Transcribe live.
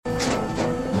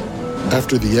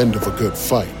After the end of a good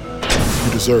fight,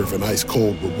 you deserve an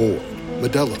ice-cold reward.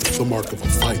 Modelo is the mark of a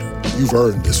fighter. You've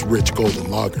earned this rich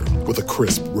golden lager with a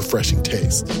crisp, refreshing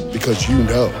taste. Because you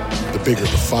know, the bigger the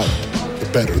fight, the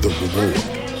better the reward.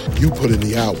 You put in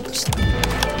the hours,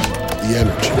 the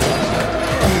energy,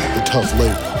 the tough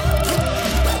labor.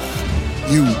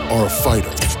 You are a fighter,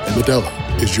 and Modelo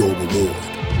is your reward.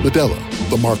 Modelo,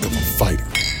 the mark of a fighter.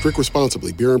 Drink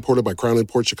responsibly. Beer imported by Crown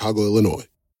Imports, Chicago, Illinois.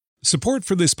 Support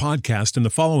for this podcast and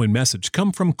the following message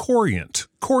come from Corient.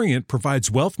 Corient provides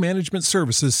wealth management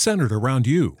services centered around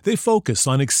you. They focus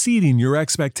on exceeding your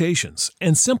expectations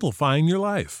and simplifying your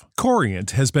life.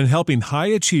 Corient has been helping high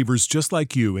achievers just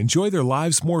like you enjoy their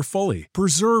lives more fully,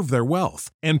 preserve their wealth,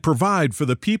 and provide for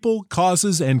the people,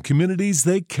 causes, and communities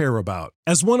they care about.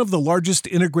 As one of the largest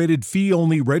integrated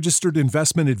fee-only registered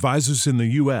investment advisors in the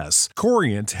U.S.,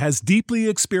 Corient has deeply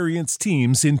experienced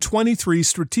teams in 23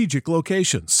 strategic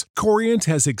locations. Corient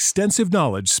has extensive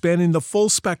knowledge spanning the full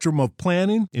spectrum of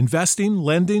planning, investing,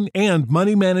 lending, and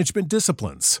money management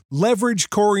disciplines. Leverage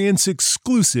Corient's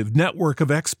exclusive network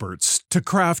of experts to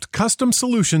craft custom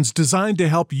solutions designed to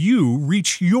help you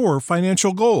reach your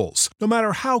financial goals, no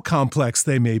matter how complex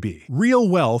they may be. Real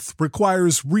wealth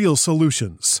requires real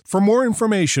solutions. For more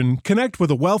information, connect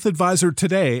with a wealth advisor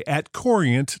today at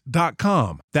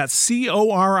Corient.com. That's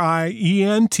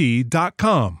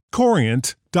Corient.com.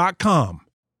 Corient.com.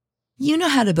 You know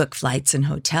how to book flights and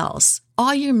hotels.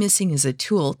 All you're missing is a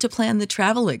tool to plan the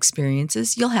travel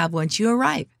experiences you'll have once you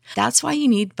arrive. That's why you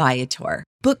need Viator.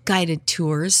 Book guided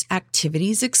tours,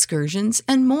 activities, excursions,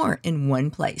 and more in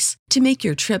one place to make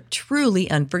your trip truly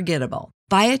unforgettable.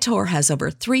 Viator has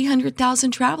over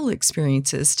 300,000 travel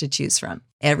experiences to choose from.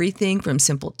 Everything from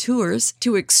simple tours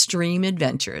to extreme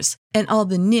adventures and all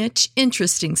the niche,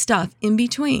 interesting stuff in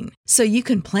between. So you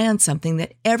can plan something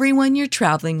that everyone you're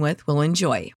traveling with will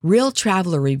enjoy. Real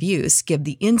traveler reviews give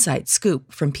the inside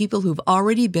scoop from people who've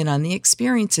already been on the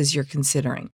experiences you're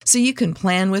considering. So you can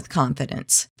plan with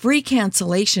confidence. Free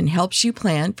cancellation helps you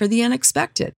plan for the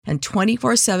unexpected. And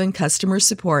 24/7 customer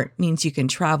support means you can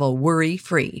travel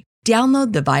worry-free.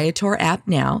 Download the Viator app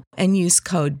now and use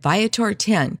code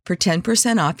Viator10 for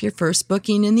 10% off your first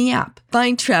booking in the app.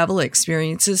 Find travel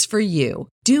experiences for you.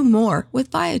 Do more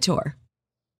with Viator.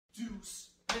 Deuce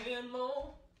and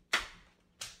more.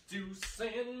 Deuce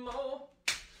and more.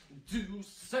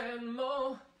 Deuce and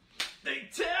more. They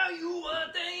tell you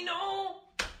what they know.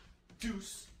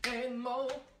 Deuce and more.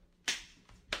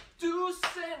 Deuce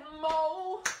and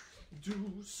more.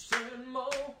 Deuce and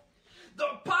more. The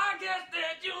podcast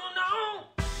that you know.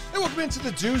 Hey, welcome into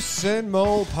the Deuce and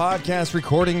Mo podcast.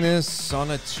 Recording this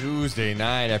on a Tuesday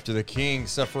night after the Kings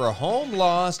suffer a home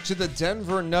loss to the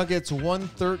Denver Nuggets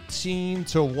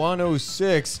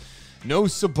 113-106. No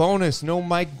Sabonis, no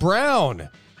Mike Brown.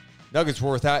 Nuggets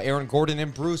were without Aaron Gordon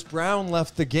and Bruce Brown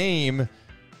left the game.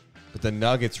 But the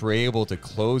Nuggets were able to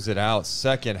close it out.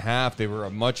 Second half, they were a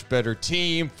much better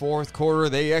team. Fourth quarter,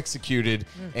 they executed,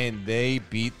 and they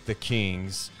beat the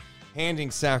Kings,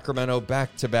 handing Sacramento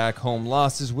back-to-back home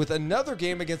losses with another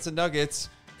game against the Nuggets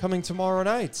coming tomorrow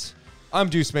night. I'm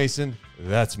Deuce Mason.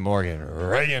 That's Morgan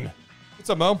Reagan. What's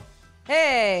up, Mo?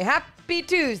 Hey, happy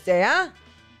Tuesday, huh?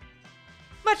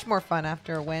 Much more fun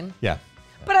after a win. Yeah.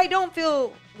 But I don't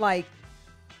feel like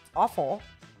awful.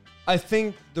 I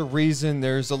think the reason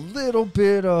there's a little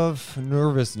bit of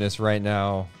nervousness right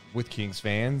now with Kings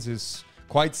fans is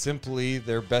quite simply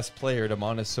their best player,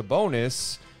 Domantas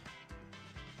Sabonis.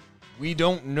 We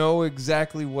don't know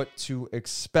exactly what to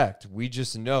expect. We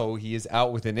just know he is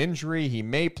out with an injury. He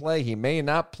may play, he may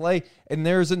not play, and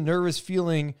there's a nervous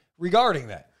feeling regarding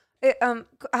that.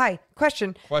 Hi,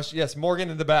 question. Yes,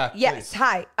 Morgan in the back. Yes, please.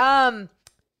 hi.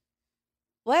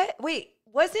 What? Wait,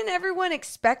 wasn't everyone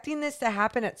expecting this to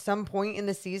happen at some point in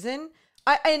the season?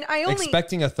 I only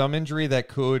expecting a thumb injury that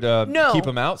could keep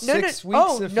him out 6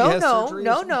 weeks if he has surgery.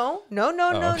 No.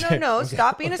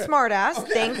 Stop being a smartass.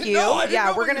 Okay. Thank you.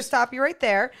 Yeah, we're gonna stop you right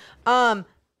there. Health.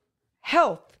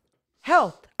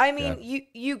 I mean,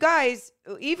 you guys,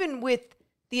 even with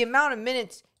the amount of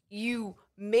minutes you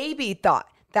maybe thought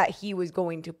that he was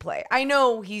going to play. I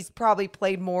know he's probably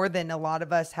played more than a lot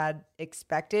of us had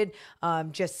expected,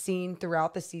 just seeing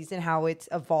throughout the season how it's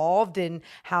evolved and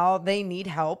how they need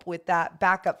help with that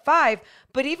backup five.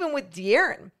 But even with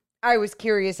De'Aaron, I was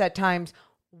curious at times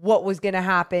what was going to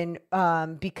happen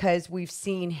because we've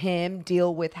seen him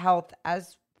deal with health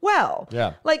as well.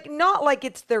 Yeah. Like, not like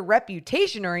it's their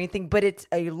reputation or anything, but it's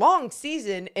a long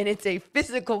season and it's a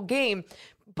physical game.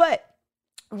 But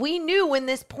we knew when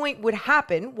this point would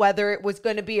happen, whether it was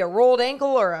going to be a rolled ankle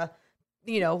or a,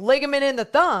 ligament in the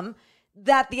thumb,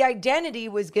 that the identity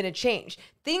was going to change.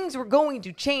 Things were going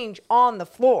to change on the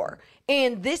floor.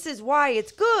 And this is why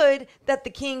it's good that the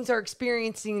Kings are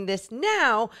experiencing this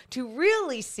now to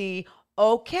really see,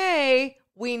 okay,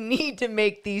 we need to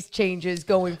make these changes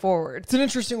going forward. It's an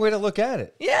interesting way to look at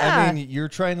it. Yeah. I mean, you're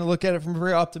trying to look at it from a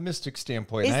very optimistic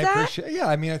standpoint. Is and that? I appreciate. Yeah,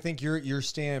 I mean, I think you're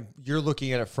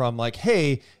looking at it from like,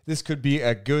 hey, this could be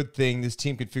a good thing. This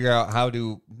team could figure out how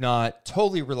to not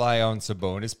totally rely on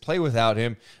Sabonis, play without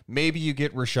him. Maybe you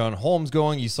get Rashawn Holmes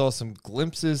going. You saw some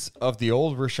glimpses of the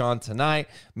old Rashawn tonight.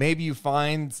 Maybe you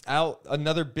find out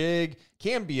another big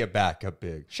can be a backup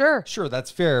big. Sure, that's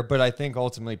fair. But I think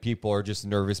ultimately people are just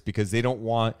nervous because they don't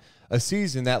want a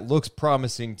season that looks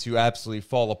promising to absolutely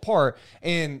fall apart.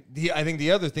 And I think the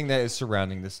other thing that is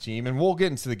surrounding this team, and we'll get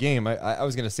into the game. I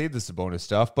was going to save the Sabonis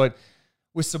stuff, but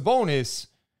with Sabonis,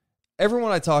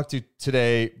 everyone I talked to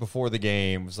today before the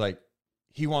game was like,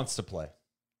 he wants to play.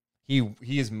 He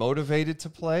is motivated to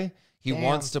play. He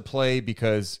wants to play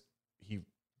because he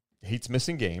hates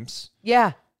missing games.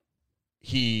 Yeah.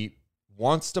 He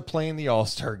wants to play in the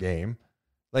All-Star game.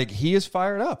 Like, he is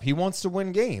fired up. He wants to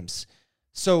win games.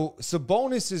 So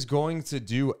Sabonis is going to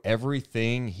do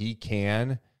everything he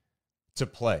can to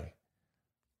play.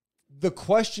 The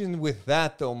question with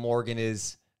that, though, Morgan,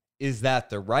 is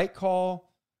that the right call?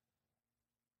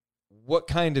 What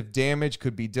kind of damage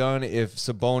could be done if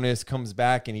Sabonis comes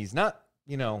back and he's not,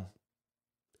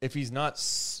 if he's not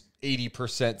 80%,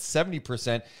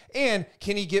 70%, and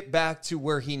can he get back to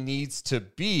where he needs to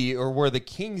be or where the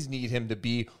Kings need him to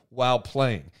be while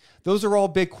playing? Those are all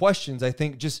big questions. I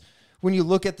think just when you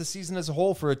look at the season as a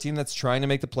whole for a team that's trying to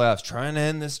make the playoffs, trying to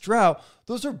end this drought,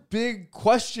 those are big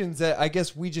questions that I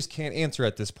guess we just can't answer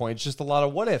at this point. It's just a lot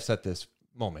of what ifs at this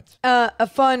moment. A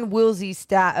fun Willsy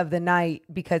stat of the night,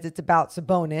 because it's about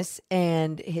Sabonis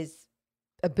and his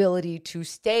ability to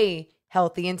stay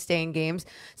healthy and stay in games.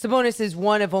 Sabonis is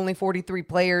one of only 43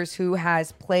 players who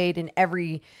has played in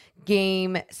every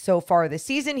game so far this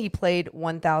season. He played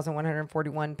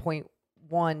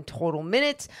 1,141.1 total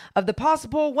minutes of the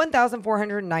possible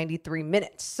 1,493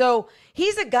 minutes. So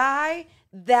he's a guy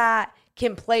that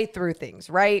can play through things,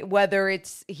 right? Whether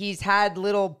it's he's had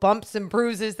little bumps and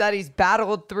bruises that he's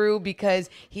battled through because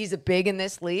he's a big in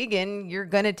this league, and you're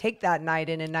going to take that night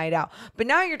in and night out. But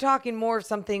now you're talking more of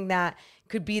something that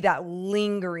could be that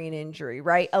lingering injury,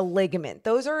 right? A ligament.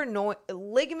 Those are annoying.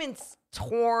 Ligaments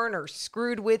torn or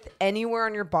screwed with anywhere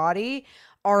on your body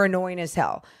are annoying as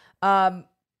hell.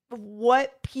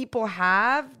 What people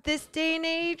have this day and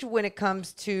age when it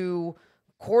comes to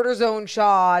cortisone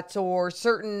shots or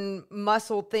certain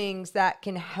muscle things that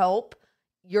can help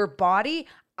your body,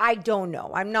 I don't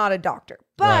know. I'm not a doctor,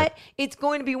 but It's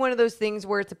going to be one of those things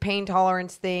where it's a pain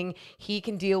tolerance thing. He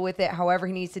can deal with it however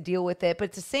he needs to deal with it. But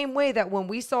it's the same way that when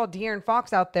we saw De'Aaron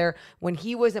Fox out there, when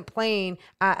he wasn't playing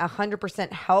at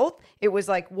 100% health, it was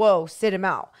like, whoa, sit him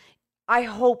out. I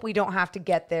hope we don't have to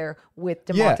get there with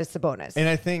Domantas Sabonis. And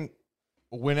I think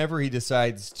whenever he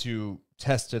decides to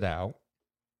test it out,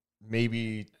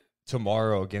 maybe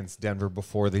tomorrow against Denver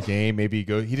before the game, he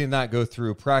did not go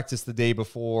through practice the day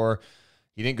before.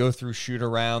 He didn't go through shoot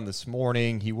around this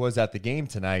morning. He was at the game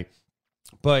tonight.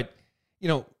 But,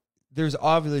 there's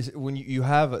obviously, when you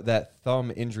have that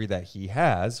thumb injury that he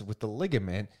has with the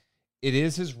ligament, it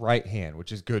is his right hand,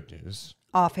 which is good news.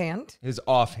 Offhand. His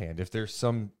offhand, if there's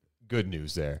some good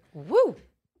news there. Woo.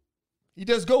 He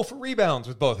does go for rebounds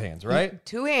with both hands, right?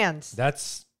 Two hands.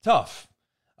 That's tough.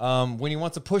 When he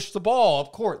wants to push the ball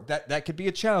up court, that could be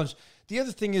a challenge. The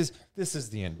other thing is, this is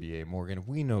the NBA, Morgan.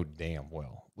 We know damn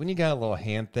well when you got a little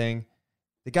hand thing,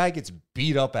 the guy gets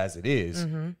beat up as it is.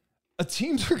 Mm-hmm.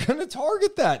 Teams are going to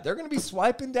target that. They're going to be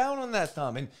swiping down on that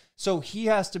thumb. And so he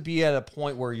has to be at a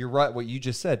point where you're right, what you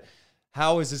just said.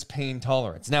 How is his pain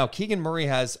tolerance? Now, Keegan Murray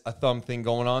has a thumb thing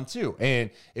going on too. And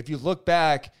if you look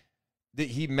back,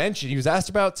 he was asked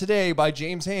about today by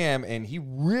James Ham, and he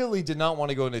really did not want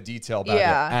to go into detail about it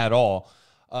at all.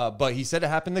 But he said it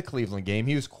happened in the Cleveland game.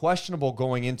 He was questionable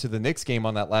going into the Knicks game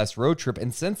on that last road trip.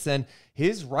 And since then,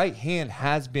 his right hand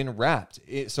has been wrapped.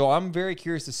 So I'm very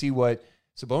curious to see what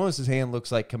Sabonis' hand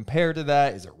looks like compared to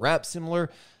that. Is it wrapped similar?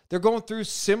 They're going through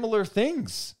similar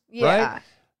things, right?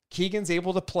 Keegan's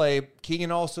able to play.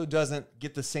 Keegan also doesn't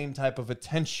get the same type of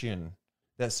attention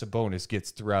that Sabonis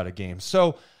gets throughout a game.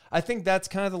 So I think that's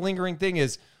kind of the lingering thing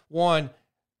is, one,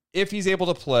 if he's able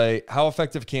to play, how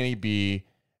effective can he be?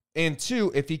 And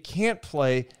two, if he can't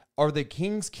play, are the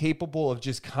Kings capable of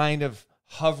just kind of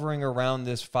hovering around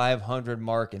this 500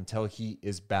 mark until he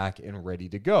is back and ready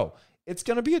to go? It's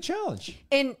going to be a challenge.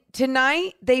 And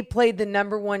tonight, they played the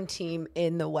number one team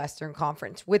in the Western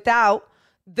Conference without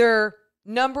their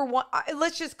number one.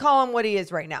 Let's just call him what he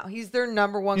is right now. He's their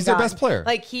number one. He's guy. their best player.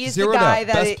 Like he is Zero the guy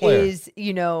doubt. that Best player. is,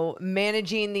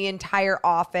 managing the entire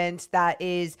offense. That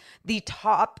is the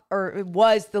top, or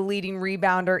was the leading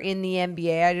rebounder in the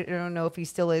NBA. I don't know if he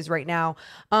still is right now.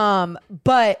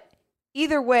 But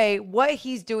either way, what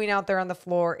he's doing out there on the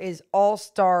floor is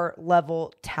all-star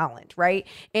level talent, right?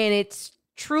 And it's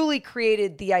truly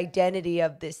created the identity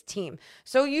of this team.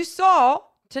 So you saw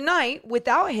tonight,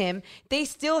 without him, they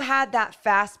still had that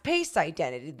fast-paced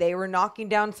identity. They were knocking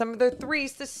down some of their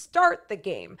threes to start the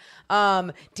game.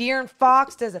 De'Aaron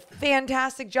Fox does a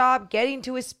fantastic job getting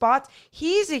to his spots.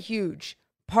 He's a huge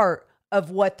part of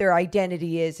what their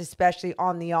identity is, especially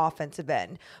on the offensive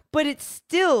end. But it's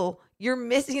still, you're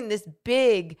missing this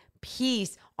big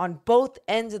piece on both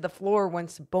ends of the floor when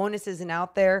Sabonis isn't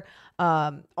out there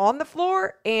on the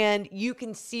floor, and you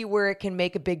can see where it can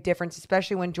make a big difference,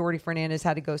 especially when Jordy Fernandez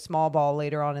had to go small ball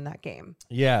later on in that game.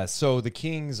 Yeah, so the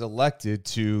Kings elected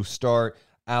to start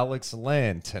Alex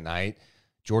Len tonight.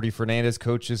 Jordy Fernandez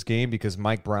coached this game because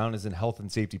Mike Brown is in health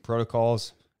and safety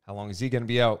protocols. How long is he going to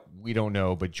be out? We don't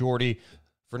know. But Jordy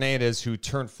Fernandez, who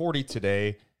turned 40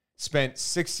 today, spent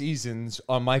 6 seasons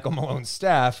on Michael Malone's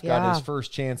staff, got his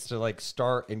first chance to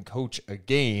start and coach a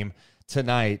game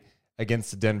tonight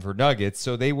against the Denver Nuggets.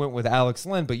 So they went with Alex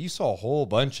Len, but you saw a whole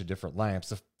bunch of different lineups.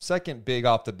 The second big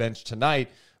off the bench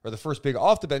tonight, or the first big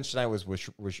off the bench tonight, was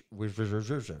Good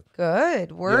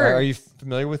word. Yeah, are you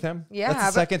familiar with him? Yeah. That's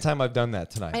the second time I've done that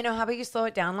tonight. I know. How about you slow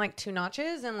it down 2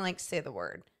 notches and say the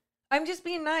word? I'm just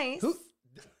being nice.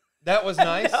 That was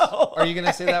nice? No, Are you going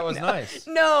to say that was nice?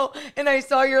 No. And I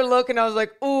saw your look and I was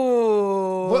like,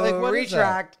 ooh, What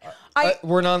retract. is that?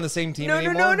 We're not on the same team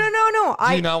anymore? No. Do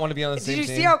you not want to be on the same team? Did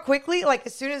you see how quickly,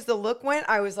 as soon as the look went,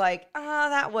 I was like,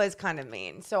 that was kind of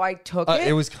mean. So I took it.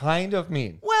 It was kind of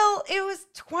mean. Well, it was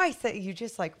twice that you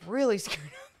just really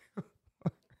screwed up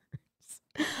your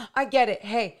words. I get it.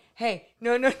 Hey.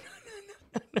 No.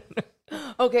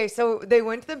 Okay, so they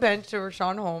went to the bench to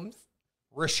Rashawn Holmes.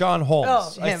 Rashawn Holmes. Oh,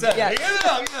 him. I said Yes. it.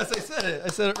 Yes, I said it. I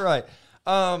said it right.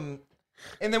 And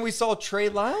then we saw Trey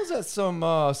Lyles at some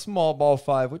small ball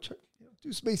 5, which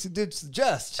Deuce Mason did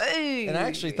suggest. Hey. And I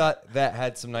actually thought that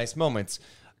had some nice moments.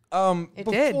 It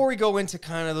Before did. we go into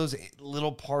kind of those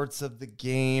little parts of the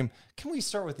game, can we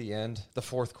start with the end, the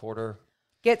fourth quarter?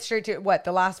 Get straight to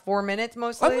the last 4 minutes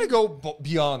mostly? I'm going to go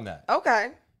beyond that. Okay.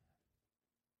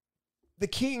 The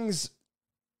Kings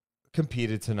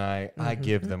competed tonight. I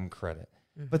give them credit.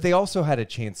 But they also had a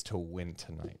chance to win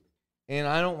tonight. And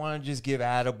I don't want to just give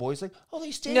attaboys they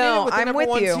stayed in it with the number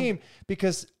one team.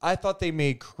 Because I thought they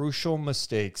made crucial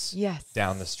mistakes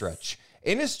down the stretch.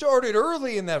 And it started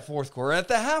early in that fourth quarter, at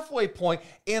the halfway point,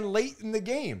 and late in the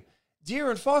game.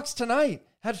 De'Aaron Fox tonight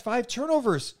had 5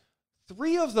 turnovers.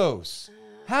 3 of those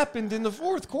happened in the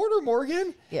fourth quarter,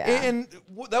 Morgan. Yeah. And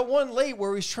that one late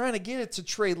where he's trying to get it to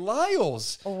Trey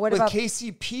Lyles with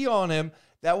KCP on him,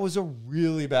 that was a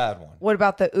really bad one. What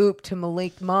about the oop to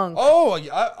Malik Monk? Oh,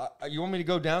 you want me to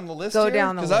go down the list Go here?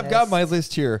 down the list. Because I've got my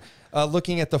list here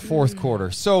looking at the fourth quarter.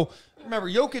 So, remember,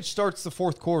 Jokic starts the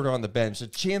fourth quarter on the bench. A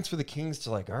chance for the Kings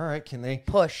to all right, can they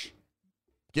push?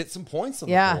 Get some points on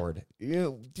the board.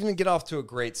 Didn't get off to a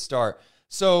great start.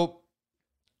 So,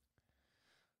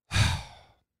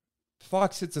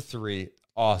 Fox hits a 3.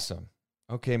 Awesome.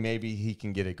 Okay, maybe he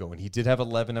can get it going. He did have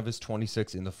 11 of his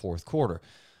 26 in the fourth quarter.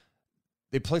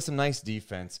 They play some nice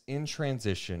defense. In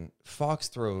transition, Fox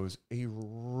throws a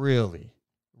really,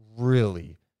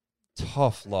 really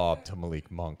tough lob to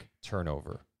Malik Monk.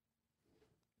 Turnover.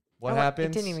 What happens?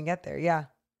 It didn't even get there. Yeah.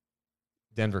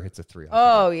 Denver hits a 3.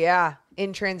 Oh, yeah.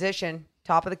 In transition.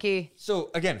 Top of the key. So,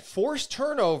 again, forced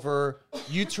turnover,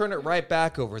 you turn it right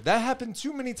back over. That happened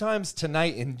too many times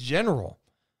tonight in general.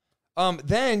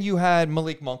 Then you had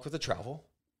Malik Monk with a travel.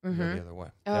 Go the other way.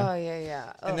 Oh,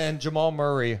 yeah. And then Jamal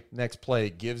Murray, next play,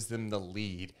 gives them the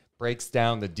lead, breaks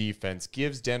down the defense,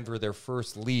 gives Denver its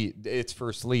first lead,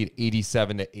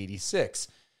 87-86.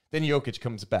 Then Jokic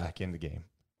comes back in the game.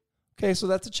 Okay, so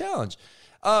that's a challenge.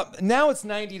 Now it's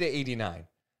 90-89.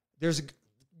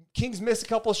 Kings miss a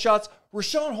couple of shots.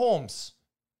 Rashawn Holmes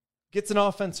gets an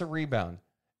offensive rebound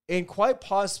and quite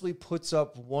possibly puts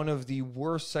up one of the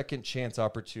worst second chance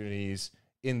opportunities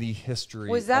in the history of the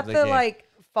game. Was that the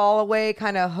fall away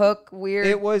kind of hook weird?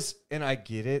 It was, and I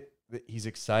get it. He's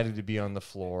excited to be on the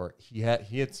floor. He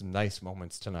had some nice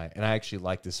moments tonight, and I actually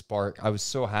liked his spark. I was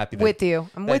so happy that,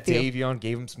 I'm with you. Davion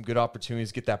gave him some good opportunities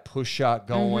to get that push shot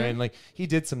going. He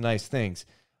did some nice things.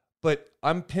 But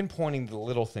I'm pinpointing the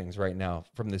little things right now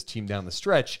from this team down the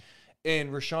stretch.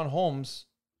 And Rashawn Holmes,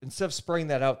 instead of spraying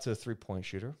that out to a 3-point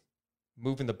shooter,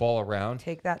 moving the ball around.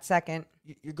 Take that second.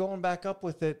 You're going back up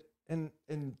with it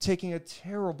and taking a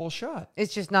terrible shot.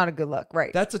 It's just not a good look,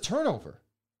 right? That's a turnover,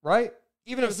 right?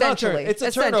 Even if it's not a turnover, it's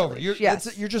a turnover.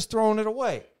 You're just throwing it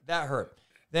away. That hurt.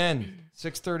 Then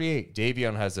 6:38,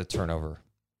 Davion has a turnover.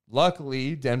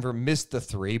 Luckily, Denver missed the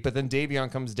 3, but then Davion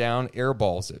comes down,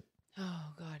 airballs it.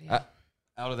 Oh, God, yeah.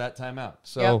 Out of that timeout.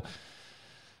 So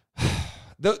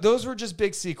those were just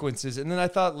big sequences. And then I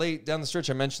thought late down the stretch,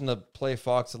 I mentioned the play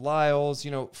Fox and Lyles.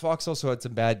 You know, Fox also had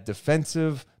some bad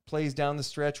defensive plays down the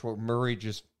stretch where Murray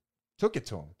just took it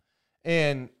to him.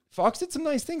 And Fox did some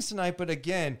nice things tonight, but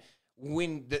again,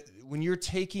 when you're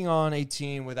taking on a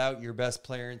team without your best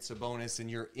player in Sabonis and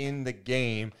you're in the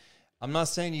game, I'm not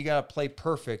saying you got to play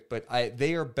perfect, but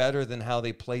they are better than how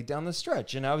they played down the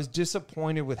stretch. And I was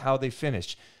disappointed with how they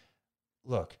finished.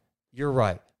 Look, you're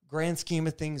right. Grand scheme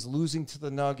of things, losing to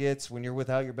the Nuggets when you're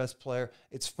without your best player,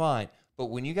 it's fine. But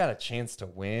when you got a chance to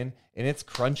win and it's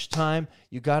crunch time,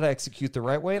 you got to execute the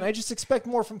right way. And I just expect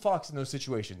more from Fox in those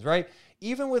situations, right?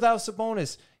 Even without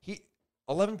Sabonis,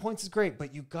 11 points is great,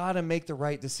 but you got to make the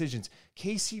right decisions.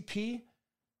 KCP,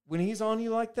 when he's on you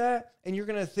like that, and you're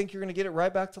going to think you're going to get it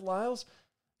right back to Lyles,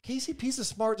 KCP's a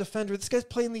smart defender. This guy's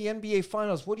playing the NBA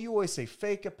Finals. What do you always say?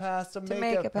 Fake a pass to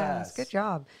make a pass. Good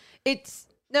job. It's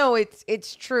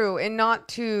true. And not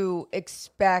to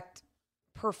expect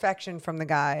perfection from the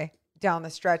guy down the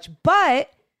stretch,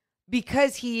 but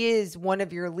because he is one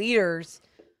of your leaders,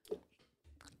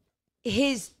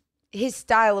 his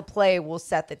style of play will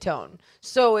set the tone.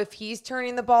 So if he's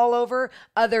turning the ball over,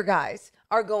 other guys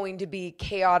are going to be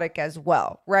chaotic as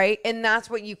well, right? And that's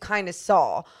what you kind of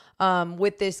saw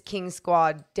with this King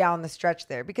squad down the stretch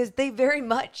there, because they very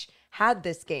much had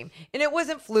this game. And it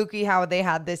wasn't fluky how they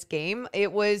had this game.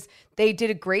 They did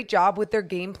a great job with their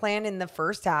game plan in the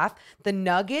first half. The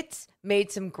Nuggets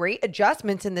made some great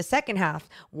adjustments in the second half.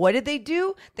 What did they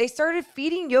do? They started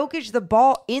feeding Jokic the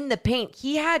ball in the paint.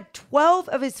 He had 12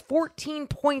 of his 14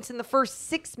 points in the first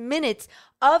 6 minutes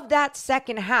of that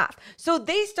second half. So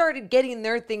they started getting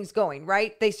their things going,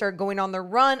 right? They started going on the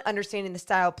run, understanding the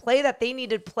style of play that they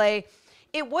needed to play.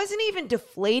 It wasn't even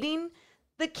deflating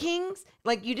the Kings.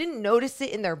 Like, you didn't notice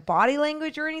it in their body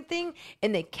language or anything.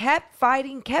 And they kept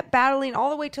fighting, kept battling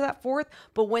all the way to that fourth.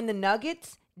 But when the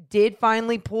Nuggets did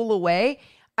finally pull away,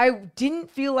 I didn't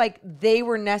feel like they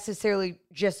were necessarily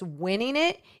just winning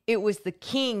it. It was the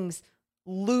Kings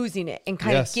losing it and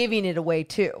kind of giving it away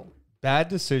too. Bad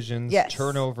decisions,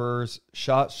 turnovers,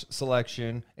 shot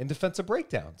selection, and defensive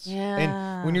breakdowns. Yeah.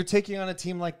 And when you're taking on a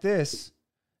team like this,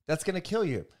 that's going to kill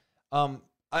you.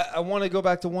 I want to go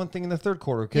back to one thing in the third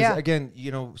quarter because, again,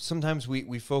 you know, sometimes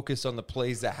we focus on the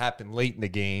plays that happen late in the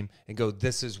game and go,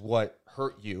 this is what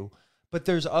hurt you. But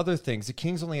there's other things. The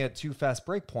Kings only had 2 fast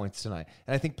break points tonight.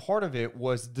 And I think part of it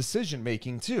was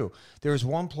decision-making, too. There was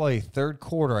one play, third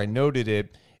quarter, I noted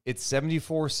it. It's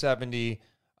 74-70.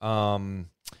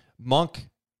 Monk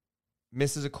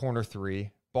misses a corner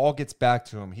 3. Ball gets back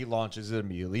to him. He launches it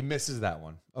immediately. Misses that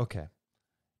one. Okay.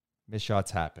 Missed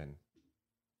shots happen.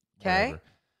 Okay. Whatever.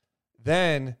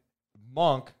 Then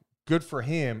Monk, good for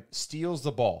him, steals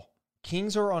the ball.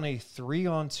 Kings are on a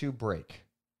 3-on-2 break.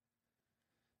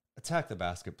 Attack the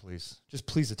basket, please. Just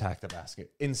please attack the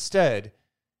basket. Instead,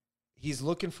 he's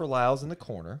looking for Lyles in the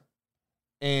corner.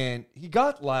 And he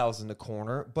got Lyles in the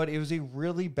corner, but it was a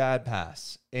really bad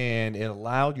pass. And it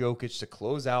allowed Jokic to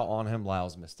close out on him.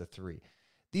 Lyles missed a 3.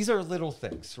 These are little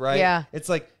things, right? Yeah. It's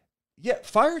like,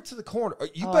 fire it to the corner.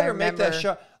 You better make that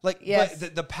shot. Like,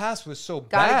 the pass was so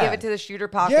bad. Gotta give it to the shooter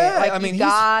pocket. Yeah, like, I mean, you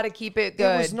gotta keep it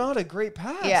good. It was not a great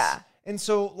pass. Yeah. And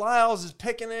so Lyles is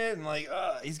picking it and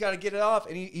he's got to get it off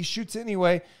and he shoots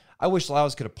anyway. I wish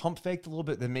Lyles could have pump faked a little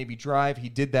bit, then maybe drive. He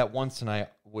did that once tonight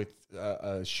with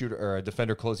a shooter or a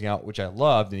defender closing out, which I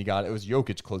loved. And it was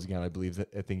Jokic closing out,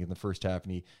 I think in the first half,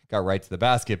 and he got right to the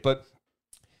basket. But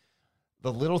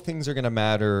the little things are going to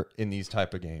matter in these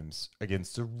type of games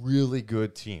against the really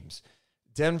good teams.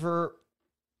 Denver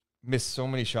missed so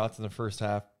many shots in the first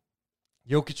half.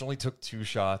 Jokic only took 2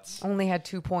 shots. Only had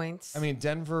 2 points. I mean,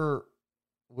 Denver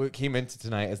came into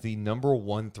tonight as the number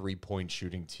 1 3-point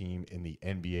shooting team in the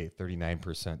NBA,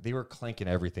 39%. They were clanking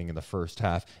everything in the first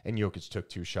half, and Jokic took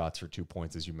 2 shots for 2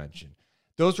 points, as you mentioned.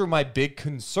 Those were my big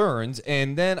concerns,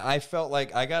 and then I felt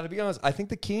like, I got to be honest, I think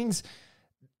the Kings,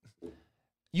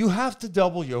 you have to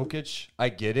double Jokic. I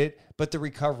get it, but the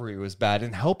recovery was bad,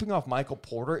 and helping off Michael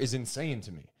Porter is insane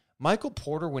to me. Michael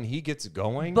Porter, when he gets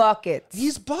going, buckets.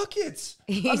 He's buckets.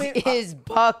 He's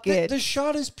buckets. The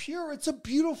shot is pure. It's a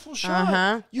beautiful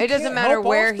shot. It doesn't matter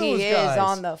where he is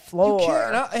on the floor. You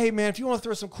can't. Hey, man, if you want to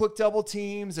throw some quick double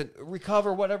teams and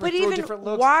recover, whatever, but throw even different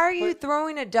looks. Why are you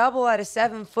throwing a double at a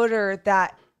 7-footer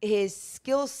that his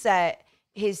skill set,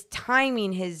 his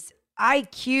timing, his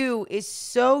IQ is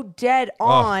so dead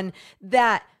on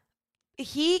that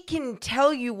he can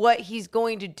tell you what he's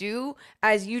going to do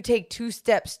as you take 2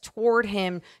 steps toward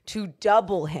him to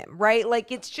double him, right?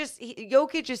 Like, it's just,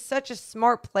 Jokic is such a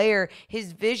smart player.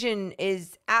 His vision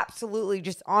is absolutely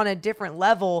just on a different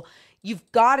level.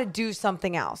 You've got to do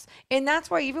something else. And that's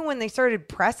why even when they started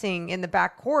pressing in the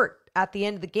backcourt at the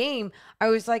end of the game, I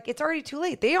was like, it's already too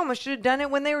late. They almost should have done it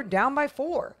when they were down by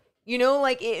 4. You know,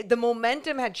 like the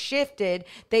momentum had shifted.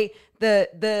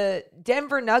 The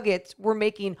Denver Nuggets were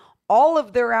making all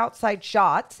of their outside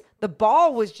shots. The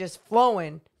ball was just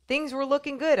flowing. Things were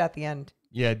looking good at the end.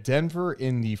 Yeah, Denver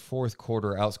in the fourth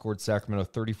quarter outscored Sacramento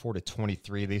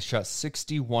 34-23. They shot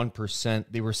 61%.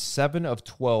 They were 7 of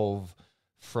 12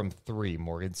 from 3,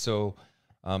 Morgan. So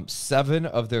 7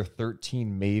 of their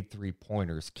 13 made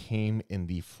 3-pointers came in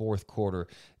the fourth quarter.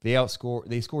 They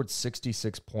scored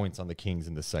 66 points on the Kings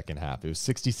in the second half. It was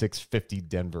 66-50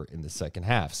 Denver in the second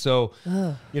half. So,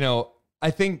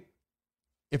 I think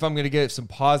if I'm going to get some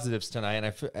positives tonight, and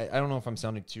I don't know if I'm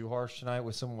sounding too harsh tonight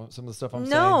with some of the stuff I'm saying.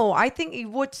 No, I think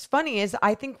what's funny is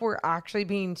I think we're actually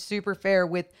being super fair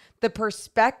with the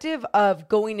perspective of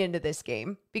going into this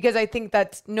game, because I think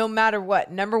that's no matter what,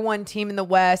 number 1 team in the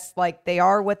West, like they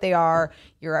are what they are.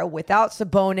 You're without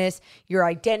Sabonis, your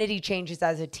identity changes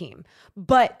as a team.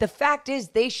 But the fact is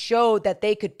they showed that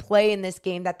they could play in this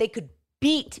game, that they could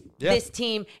beat this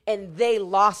team, and they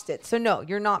lost it. So no,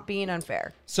 you're not being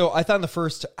unfair. So I thought in the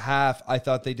first half, I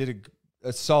thought they did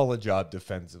a solid job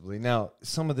defensively. Now,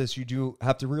 some of this you do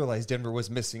have to realize Denver was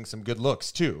missing some good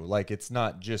looks too. Like, it's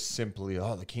not just simply,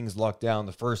 the Kings locked down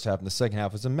the first half and the second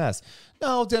half was a mess.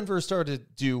 No, Denver started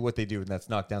to do what they do, and that's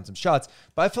knock down some shots.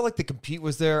 But I felt like the compete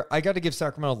was there. I got to give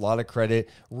Sacramento a lot of credit.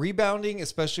 Rebounding,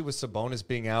 especially with Sabonis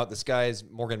being out, this guy, as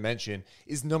Morgan mentioned,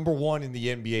 is number 1 in the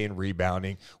NBA in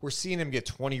rebounding. We're seeing him get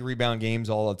 20 rebound games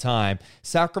all the time.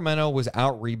 Sacramento was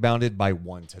out-rebounded by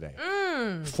 1 today.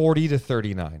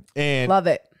 40-39. And love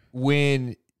it.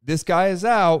 When this guy is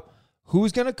out,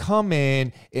 who's going to come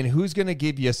in and who's going to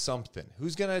give you something?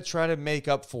 Who's going to try to make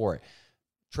up for it?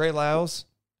 Trey Lyles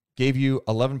gave you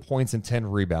 11 points and 10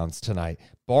 rebounds tonight.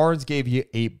 Barnes gave you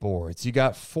 8 boards. You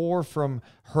got 4 from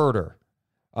Herter.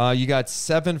 You got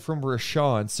 7 from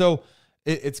Rashawn. So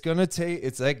it's going to take,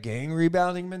 it's that gang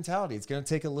rebounding mentality. It's going to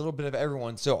take a little bit of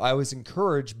everyone. So I was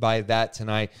encouraged by that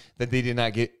tonight, that they did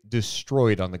not get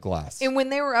destroyed on the glass. And when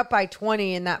they were up by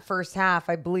 20 in that first half,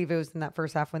 I believe it was in that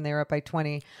first half when they were up by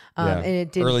 20. And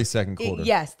it did early second quarter.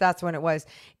 Yes, that's when it was.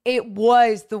 It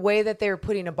was the way that they were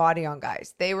putting a body on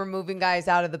guys. They were moving guys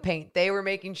out of the paint. They were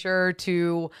making sure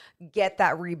to get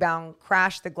that rebound,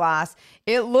 crash the glass.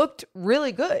 It looked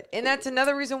really good. And that's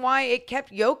another reason why it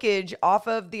kept Jokic off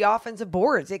of the offensive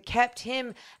boards. It kept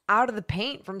him out of the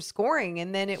paint from scoring.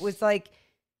 And then it was like,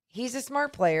 he's a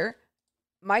smart player.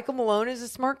 Michael Malone is a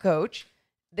smart coach.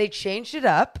 They changed it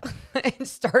up and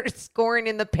started scoring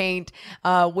in the paint,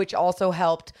 which also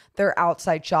helped their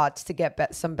outside shots to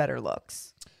get some better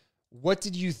looks. What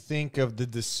did you think of the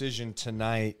decision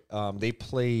tonight? They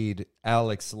played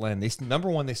Alex Len. Number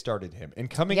 1, they started him. And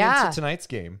coming into tonight's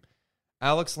game,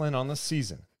 Alex Len on the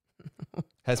season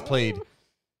has played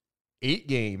 8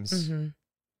 games in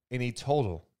a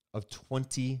total of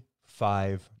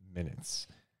 25 minutes.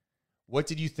 What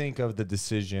did you think of the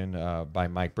decision by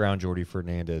Mike Brown, Jordy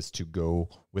Fernandez to go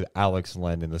with Alex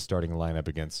Len in the starting lineup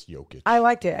against Jokic? I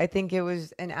liked it. I think it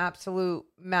was an absolute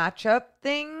matchup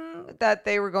thing that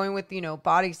they were going with,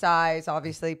 body size,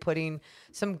 obviously putting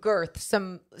some girth,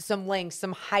 some length,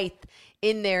 some height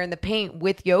in there in the paint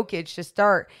with Jokic to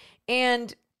start.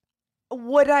 And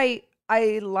what I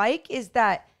like is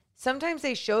that sometimes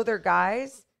they show their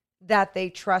guys that they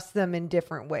trust them in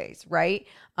different ways, right?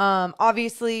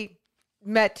 Obviously,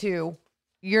 Metu,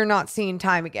 you're not seeing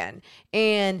time again.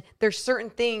 And there's certain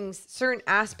things, certain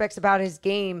aspects about his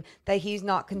game that he's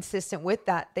not consistent with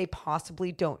that they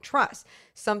possibly don't trust.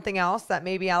 Something else that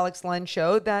maybe Alex Len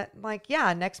showed that,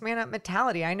 next man up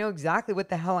mentality. I know exactly what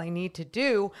the hell I need to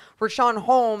do. Rashawn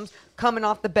Holmes coming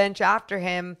off the bench after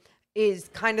him is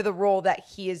kind of the role that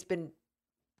he has been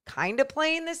kind of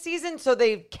playing this season. So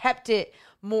they've kept it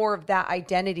more of that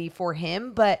identity for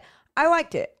him. But I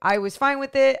liked it. I was fine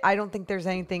with it. I don't think there's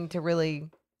anything to really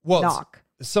knock.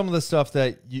 Some of the stuff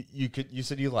that you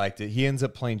said you liked it. He ends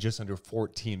up playing just under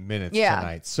 14 minutes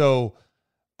tonight. So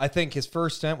I think his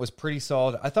first stint was pretty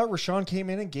solid. I thought Rashawn came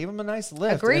in and gave him a nice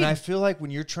lift. Agreed. And I feel like when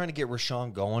you're trying to get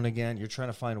Rashawn going again, you're trying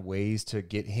to find ways to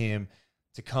get him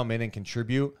to come in and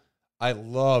contribute. I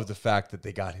love the fact that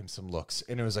they got him some looks.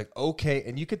 And it was like, okay.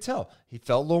 And you could tell he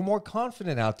felt a little more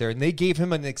confident out there. And they gave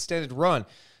him an extended run.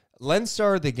 Len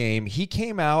started the game. He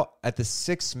came out at the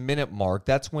 6-minute mark.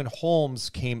 That's when Holmes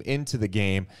came into the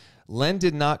game. Len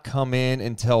did not come in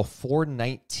until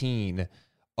 4:19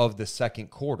 of the second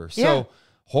quarter. So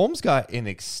Holmes got an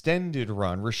extended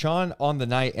run. Rashawn on the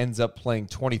night ends up playing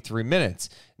 23 minutes.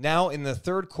 Now in the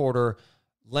third quarter,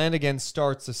 Len again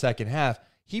starts the second half.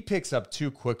 He picks up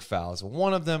 2 quick fouls.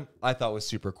 One of them I thought was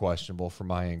super questionable from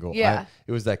my angle. Yeah.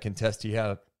 It was that contest he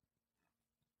had.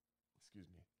 Excuse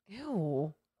me.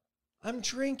 Ew. I'm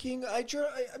drinking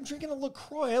a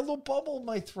LaCroix. I had a little bubble in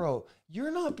my throat.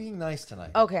 You're not being nice tonight.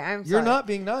 Okay, I'm sorry. You're not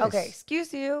being nice. Okay,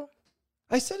 excuse you.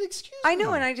 I said excuse I know,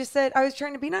 me. and I just said I was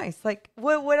trying to be nice. Like,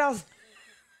 what else?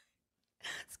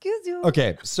 Excuse you.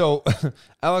 Okay, so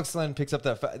Alex Len picks up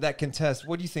that contest.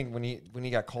 What do you think when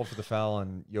he got called for the foul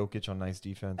on Jokic on nice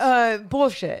defense?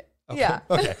 Bullshit. Okay. Yeah.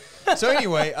 Okay. So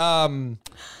anyway,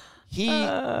 he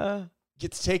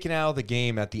gets taken out of the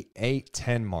game at the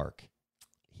 8:10 mark.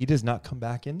 He does not come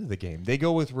back into the game. They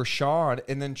go with Rashad,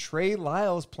 and then Trey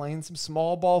Lyles playing some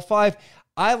small ball 5.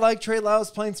 I like Trey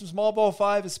Lyles playing some small ball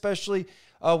 5, especially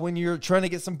when you're trying to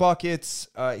get some buckets.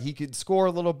 He could score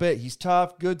a little bit. He's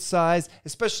tough, good size,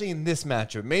 especially in this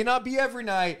matchup. May not be every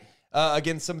night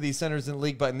against some of these centers in the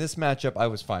league, but in this matchup, I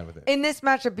was fine with it. In this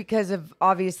matchup, because of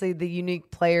obviously the unique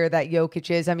player that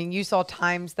Jokic is, I mean, you saw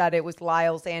times that it was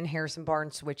Lyles and Harrison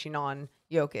Barnes switching on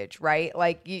Jokic, right?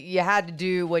 Like you had to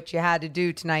do what you had to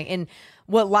do tonight. And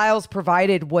what Lyles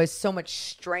provided was so much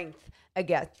strength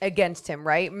against him,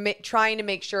 right? Trying to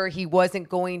make sure he wasn't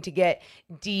going to get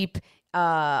deep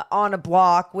on a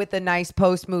block with a nice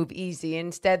post move easy.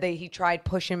 Instead, he tried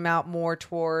pushing him out more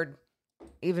toward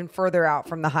even further out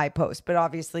from the high post. But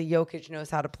obviously, Jokic knows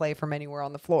how to play from anywhere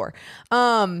on the floor.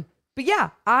 But yeah,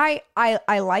 I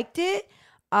liked it.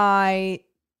 I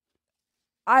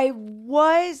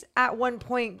was at one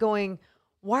point going,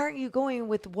 why aren't you going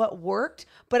with what worked?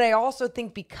 But I also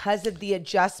think because of the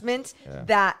adjustments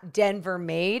that Denver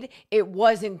made, it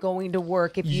wasn't going to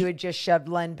work if you had just shoved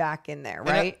Len back in there,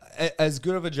 right? As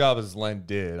good of a job as Len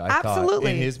did, I Absolutely.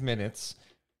 thought, in his minutes,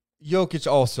 Jokic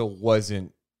also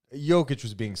wasn't. Jokic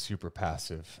was being super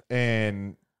passive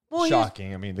and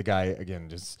shocking. I mean, the guy, again,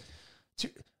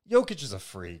 Jokic is a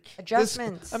freak.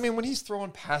 Adjustments. When he's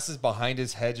throwing passes behind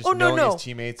his head, just knowing his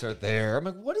teammates are there. I'm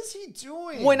like, what is he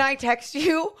doing? When I text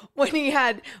you, when he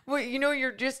had,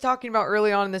 you're just talking about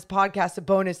early on in this podcast,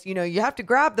 Sabonis, you have to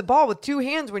grab the ball with 2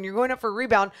 hands when you're going up for a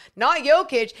rebound. Not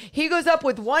Jokic. He goes up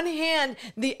with 1 hand,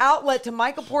 the outlet to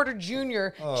Michael Porter Jr.,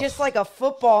 just like a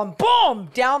football, and boom,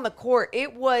 down the court.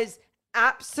 It was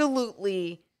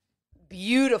absolutely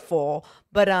beautiful.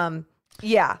 But,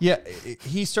 yeah. Yeah,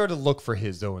 he started to look for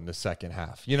his, though, in the second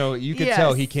half. You could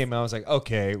tell he came out and was like,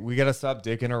 okay, we got to stop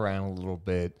digging around a little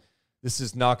bit. This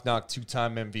is knock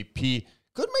 2-time MVP.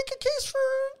 Could make a case for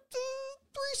 3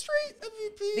 straight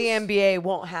MVPs. The NBA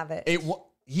won't have it.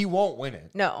 He won't win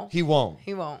it. No. He won't.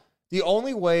 He won't. The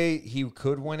only way he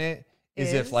could win it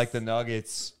is if, like, the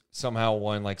Nuggets somehow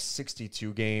won, like,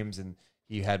 62 games and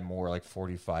he had more, like,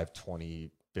 45,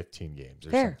 20, 15 games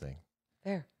or something.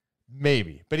 Fair.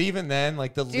 Maybe. But even then,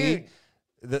 like the league,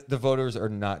 the voters are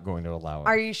not going to allow it.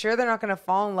 Are you sure they're not going to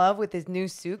fall in love with his new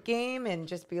suit game and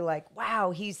just be like,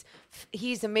 wow, he's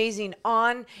amazing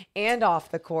on and off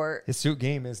the court? His suit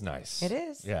game is nice. It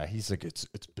is. Yeah, he's like, it's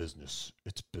business.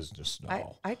 It's business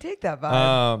now. I take that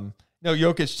vibe. No,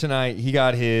 Jokic tonight, he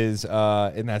got his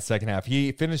in that second half.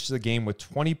 He finished the game with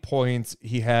 20 points.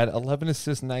 He had 11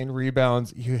 assists, 9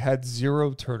 rebounds. He had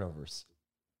 0 turnovers.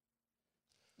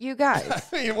 You guys.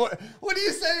 I mean, what do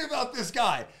you say about this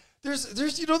guy? There's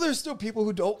still people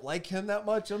who don't like him that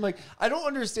much. I'm like, I don't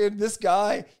understand this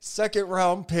guy, 2nd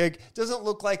round pick, doesn't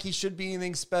look like he should be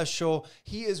anything special.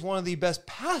 He is one of the best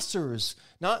passers,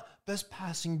 not best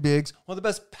passing bigs, one of the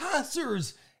best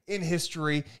passers in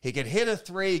history. He can hit a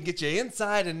 3, get you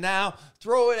inside and now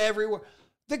throw it everywhere.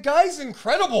 The guy's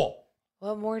incredible.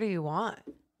 What more do you want?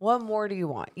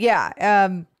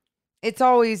 Yeah. It's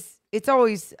always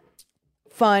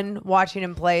fun watching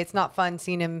him play. It's not fun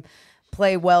seeing him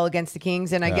play well against the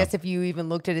Kings. And I guess if you even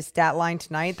looked at his stat line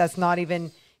tonight, that's not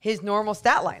even his normal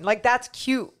stat line. Like, that's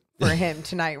cute for him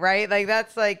tonight, right? Like,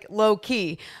 that's like low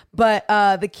key. But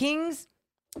the Kings,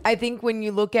 I think when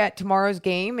you look at tomorrow's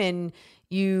game and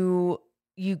you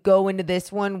go into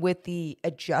this one with the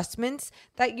adjustments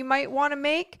that you might want to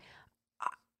make,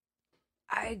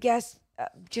 I guess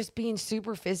just being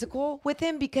super physical with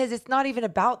him, because it's not even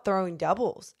about throwing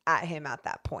doubles at him at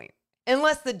that point.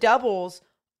 Unless the doubles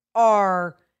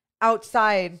are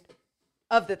outside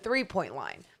of the 3-point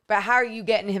line. But how are you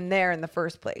getting him there in the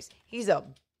first place? He's a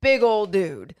big old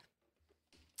dude.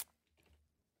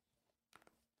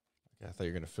 Yeah, I thought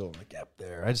you were going to fill in the gap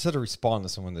there. I just had to respond to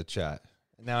someone in the chat.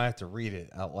 Now I have to read it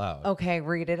out loud. Okay,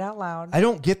 read it out loud. I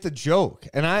don't get the joke.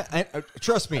 And I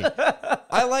trust me,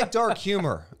 I like dark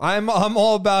humor. I'm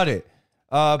all about it.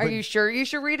 Are you sure you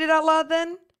should read it out loud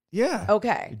then? Yeah.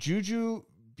 Okay. Juju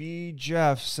B.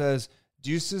 Jeff says,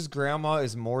 Deuce's grandma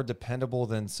is more dependable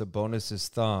than Sabonis'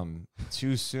 thumb.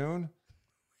 Too soon?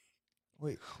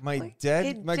 Wait, my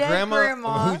dead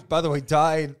grandma, who, by the way,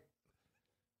 died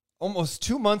almost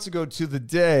 2 months ago to the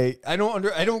day. I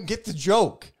don't get the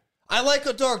joke. I like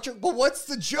a dark joke, but what's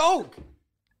the joke?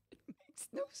 It makes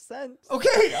no sense.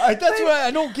 Okay, that's why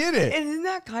I don't get it. Isn't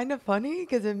that kind of funny?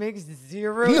 Because it makes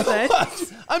zero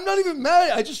sense. I'm not even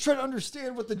mad. I just try to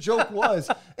understand what the joke was.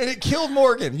 And it killed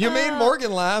Morgan. You made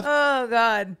Morgan laugh. Oh,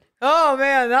 God. Oh,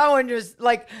 man. That one just,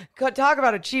 talk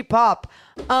about a cheap pop.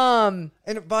 And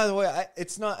by the way,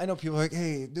 it's not, I know people are like,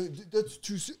 hey, that's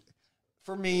too soon.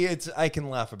 For me, I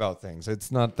can laugh about things.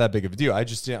 It's not that big of a deal. I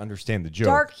just didn't understand the joke.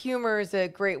 Dark humor is a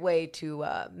great way to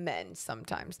mend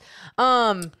sometimes.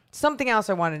 Something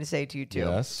else I wanted to say to you, too.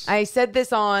 Yes. I said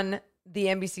this on the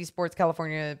NBC Sports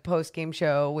California post-game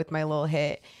show with my little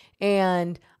hit.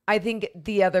 And I think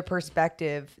the other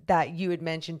perspective that you had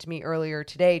mentioned to me earlier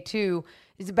today, too,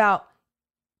 is about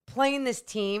playing this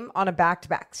team on a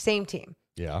back-to-back, same team.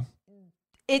 Yeah.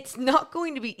 It's not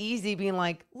going to be easy being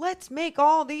like, let's make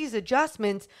all these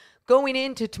adjustments going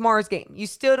into tomorrow's game.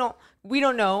 We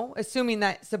don't know, assuming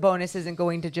that Sabonis isn't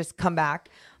going to just come back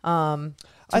tomorrow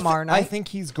night. I think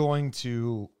he'll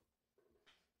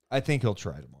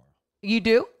try tomorrow. You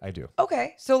do? I do.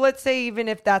 Okay. So let's say even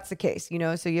if that's the case,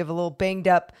 so you have a little banged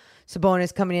up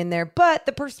Sabonis coming in there. But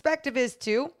the perspective is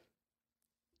too,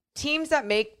 teams that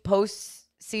make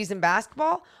postseason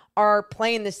basketball are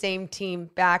playing the same team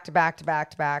back to back to back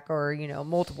to back or,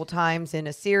 multiple times in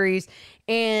a series.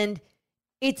 And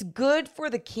it's good for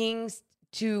the Kings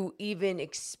to even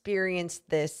experience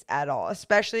this at all,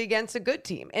 especially against a good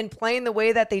team. And playing the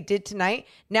way that they did tonight,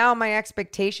 now my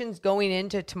expectations going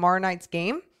into tomorrow night's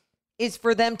game is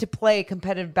for them to play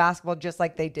competitive basketball just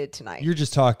like they did tonight. You're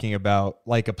just talking about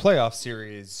like a playoff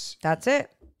series. That's it.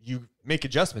 You make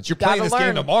adjustments. You're playing this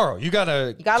game tomorrow. You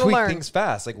gotta tweak things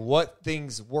fast. Like what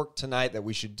things work tonight that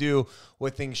we should do?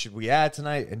 What things should we add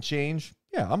tonight and change?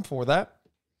 Yeah, I'm for that.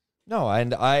 No,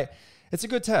 and it's a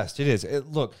good test. It is.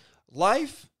 Look,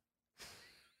 life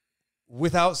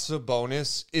without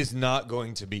Sabonis is not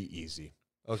going to be easy.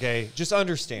 Okay, just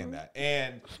understand that.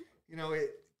 And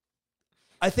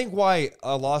I think why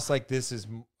a loss like this is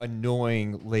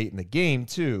annoying late in the game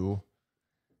too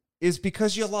is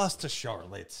because you lost to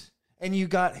Charlotte and you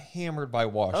got hammered by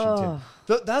Washington.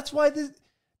 That's why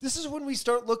this is when we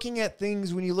start looking at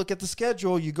things. When you look at the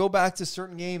schedule, you go back to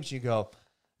certain games, you go,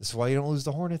 this is why you don't lose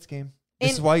the Hornets game.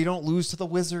 This is why you don't lose to the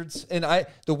Wizards. And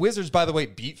the Wizards, by the way,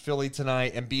 beat Philly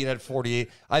tonight and beat at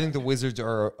 48. I think the Wizards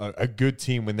are a good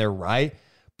team when they're right,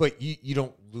 but you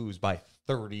don't lose by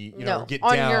 30, get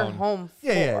on down. Your home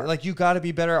floor. Yeah. Like you got to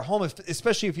be better at home,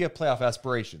 especially if you have playoff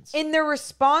aspirations. In their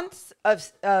response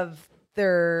of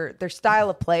their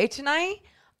style of play tonight,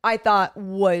 I thought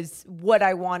was what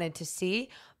I wanted to see.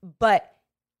 But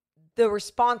the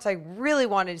response I really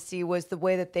wanted to see was the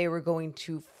way that they were going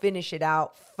to finish it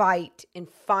out, fight, and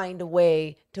find a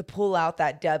way to pull out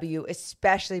that W,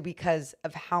 especially because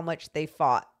of how much they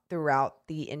fought throughout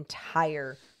the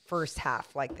entire first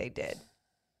half like they did.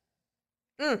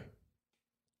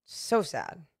 So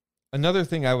sad. Another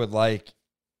thing I would like,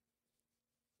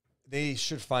 they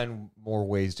should find more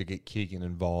ways to get Keegan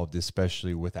involved,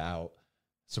 especially without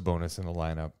Sabonis in the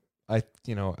lineup.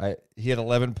 He had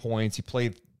 11 points. He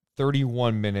played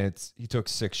 31 minutes. He took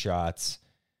 6 shots.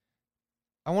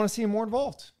 I want to see him more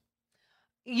involved.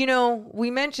 We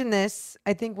mentioned this,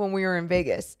 I think, when we were in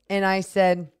Vegas, and I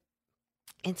said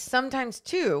it's sometimes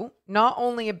too not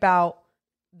only about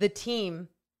the team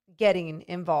getting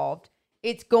involved,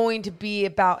 it's going to be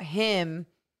about him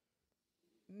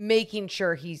making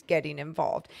sure he's getting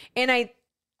involved. And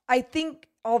I think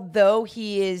although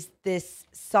he is this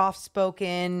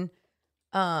soft-spoken,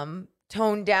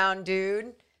 toned down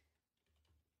dude,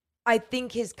 I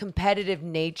think his competitive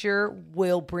nature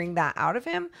will bring that out of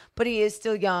him, but he is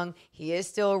still young. He is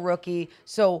still a rookie.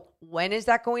 So when is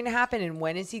that going to happen? And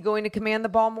when is he going to command the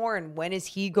ball more? And when is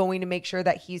he going to make sure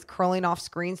that he's curling off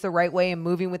screens the right way and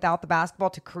moving without the basketball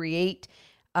to create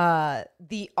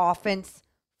the offense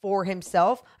for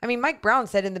himself? I mean, Mike Brown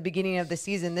said in the beginning of the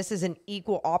season, this is an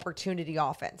equal opportunity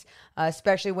offense,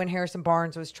 especially when Harrison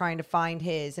Barnes was trying to find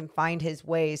his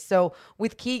ways. So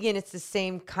with Keegan, it's the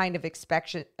same kind of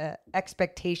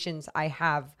expectations I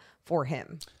have for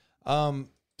him.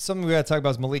 Something we got to talk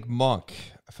about is Malik Monk.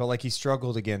 I felt like he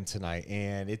struggled again tonight,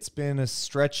 and it's been a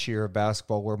stretch here of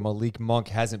basketball where Malik Monk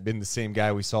hasn't been the same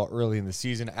guy we saw early in the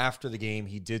season. After the game,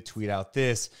 he did tweet out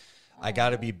this, I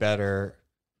got to be better.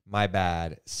 My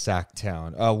bad,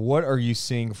 Sacktown. What are you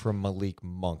seeing from Malik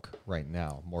Monk right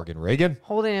now, Morgan Reagan?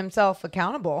 Holding himself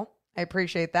accountable. I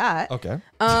appreciate that. Okay.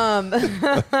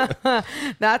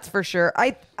 That's for sure.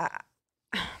 I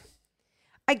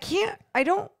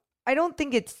don't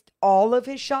think it's all of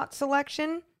his shot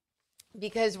selection,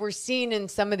 because we're seeing in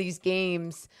some of these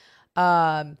games,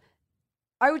 I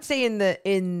would say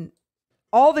in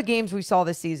all the games we saw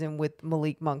this season with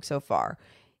Malik Monk so far,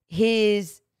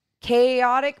 his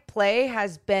chaotic play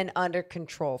has been under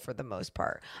control for the most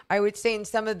part. I would say in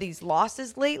some of these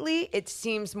losses lately, it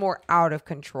seems more out of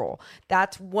control.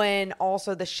 That's when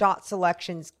also the shot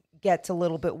selections gets a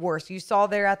little bit worse. You saw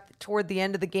there toward the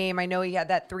end of the game, I know he had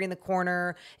that 3 in the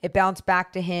corner. It bounced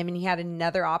back to him, and he had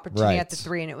another opportunity at the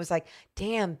 3, and it was like,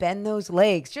 damn, bend those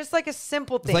legs. Just like a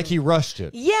simple thing. It's like he rushed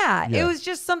it. Yeah, it was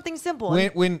just something simple.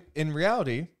 When in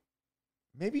reality,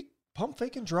 maybe pump,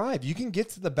 fake, and drive. You can get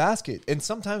to the basket. And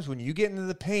sometimes when you get into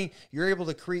the paint, you're able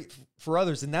to create for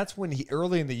others. And that's when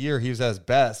early in the year, he was at his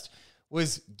best,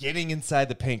 was getting inside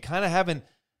the paint, kind of having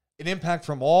an impact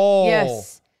from all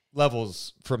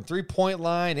levels, from 3-point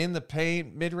line, in the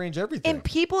paint, mid-range, everything. And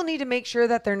people need to make sure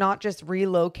that they're not just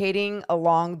relocating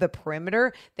along the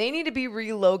perimeter. They need to be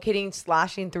relocating,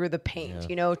 slashing through the paint,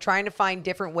 trying to find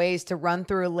different ways to run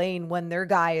through a lane when their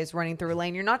guy is running through a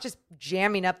lane. You're not just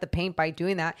jamming up the paint by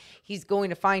doing that. He's going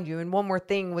to find you. And one more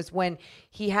thing was when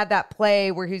he had that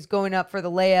play where he was going up for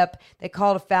the layup, they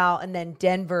called a foul, and then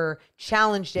Denver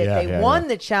challenged it. They won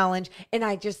the challenge. And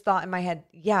I just thought in my head,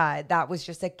 that was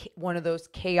just one of those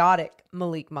chaotic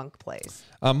Malik Monk plays.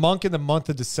 Monk in the month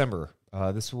of December.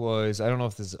 This was, I don't know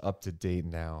if this is up to date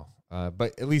now,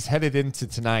 but at least headed into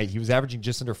tonight, he was averaging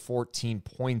just under 14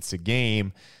 points a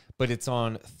game, but it's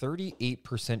on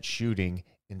 38% shooting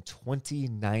and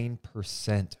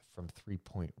 29% from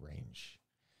 3-point range.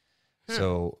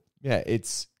 So,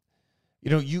 it's,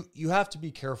 you have to be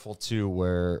careful too,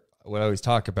 where what I always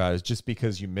talk about is just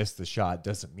because you miss the shot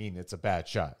doesn't mean it's a bad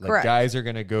shot. Like, correct. Guys are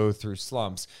going to go through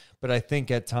slumps, but I think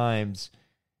at times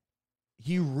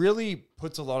he really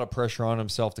puts a lot of pressure on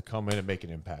himself to come in and make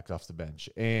an impact off the bench.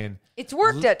 And it's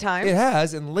worked at times. It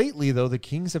has. And lately, though, the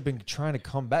Kings have been trying to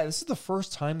come back. This is the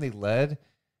first time they led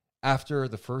after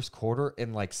the first quarter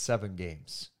in like 7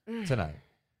 games tonight.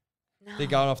 No. They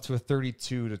got off to a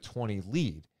 32-20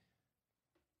 lead.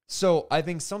 So I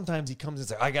think sometimes he comes and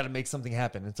says, I got to make something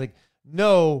happen. It's like,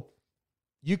 no,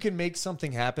 you can make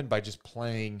something happen by just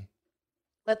playing.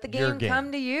 Let the game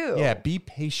come to you. Yeah, be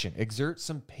patient. Exert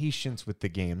some patience with the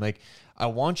game. Like, I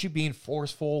want you being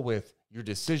forceful with your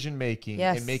decision-making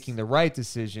and making the right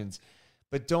decisions,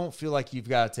 but don't feel like you've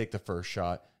got to take the first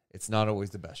shot. It's not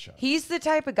always the best shot. He's the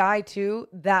type of guy, too,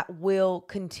 that will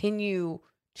continue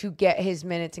to get his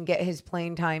minutes and get his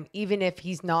playing time, even if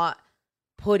he's not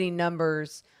putting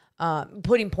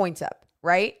points up,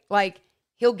 right? Like,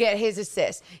 he'll get his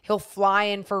assists. He'll fly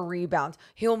in for rebounds.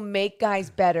 He'll make guys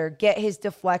better, get his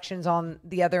deflections on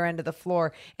the other end of the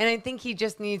floor. And I think he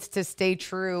just needs to stay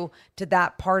true to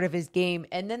that part of his game.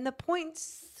 And then the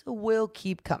points will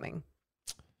keep coming.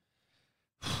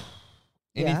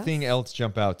 Anything else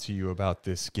jump out to you about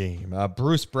this game?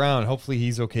 Bruce Brown, hopefully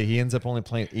he's okay. He ends up only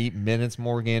playing 8 minutes,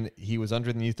 Morgan. He was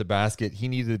underneath the basket. He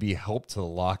needed to be helped to the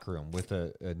locker room with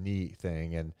a knee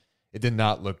thing, and it did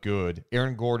not look good.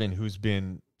 Aaron Gordon, who's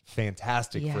been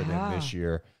fantastic for them this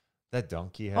year, that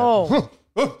dunk he had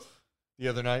the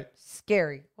other night.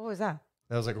 Scary. What was that?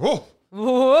 I was like, whoa.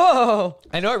 Whoa.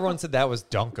 I know everyone said that was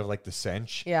dunk of like the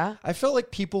cinch. Yeah. I felt like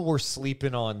people were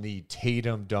sleeping on the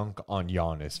Tatum dunk on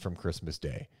Giannis from Christmas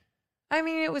Day. I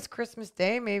mean, it was Christmas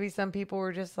Day. Maybe some people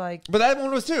were just like... But that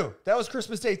one was too. That was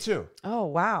Christmas Day too. Oh,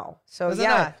 wow. So, Wasn't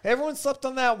that? Everyone slept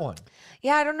on that one.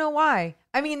 Yeah, I don't know why.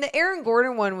 I mean, the Aaron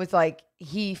Gordon one was like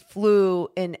he flew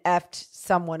and effed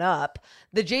someone up.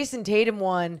 The Jason Tatum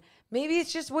one, maybe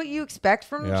it's just what you expect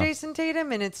from Jason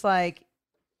Tatum. And it's like...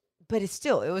 But it's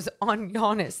still, it was on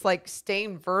Giannis, like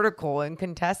staying vertical and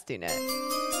contesting it.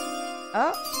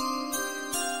 Oh,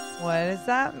 what does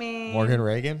that mean? Morgan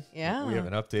Reagan? Yeah. We have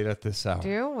an update at this hour.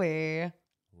 Do we?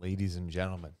 Ladies and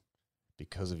gentlemen,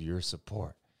 because of your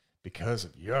support, because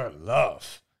of your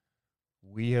love,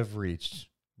 we have reached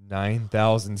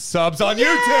 9,000 subs on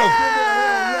YouTube.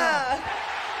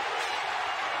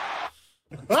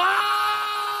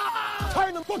 Ah!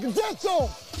 Turn the fucking jets on.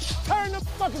 Turn the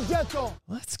fucking jets on.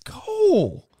 Let's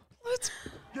go.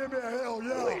 Give me a hell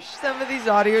yeah. I wish some of these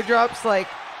audio drops, like,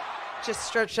 just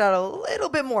stretched out a little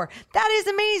bit more. That is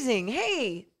amazing.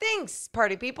 Hey, thanks,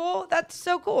 party people. That's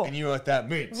so cool. And you know what that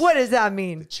means? What does that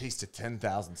mean? The chase to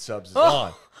 10,000 subs is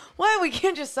on. What? We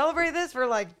can't just celebrate this for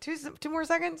like two more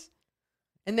seconds?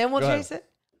 And then we'll chase it?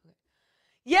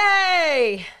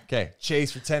 Yay! Okay,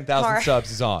 chase for 10,000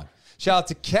 subs is on. Shout out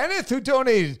to Kenneth who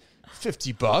donated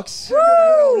 $50.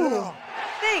 Woo!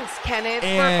 Thanks, Kenneth,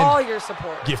 And for all your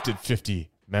support. Gifted 50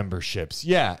 memberships.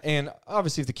 Yeah, and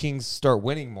obviously if the Kings start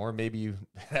winning more, maybe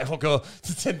that will go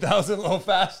to 10,000 a little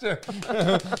faster.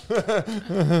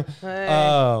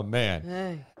 Oh, man.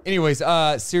 Hey. Anyways,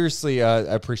 seriously, I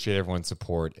appreciate everyone's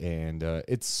support, and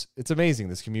it's amazing.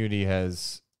 This community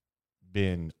has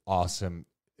been awesome,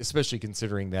 especially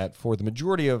considering that for the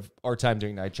majority of our time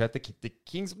doing Night Chat, the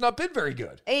Kings have not been very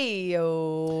good.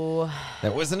 Ayo.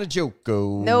 That wasn't a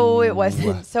joke-o. No, it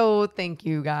wasn't. So thank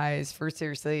you guys for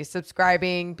seriously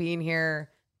subscribing, being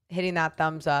here, hitting that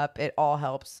thumbs up. It all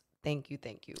helps. Thank you,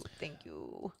 thank you, thank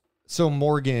you. So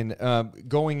Morgan,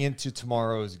 going into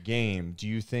tomorrow's game, do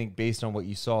you think, based on what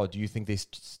you saw, do you think they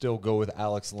still go with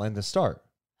Alex Len to start?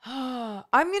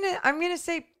 I'm gonna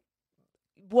say,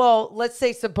 well, let's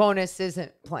say Sabonis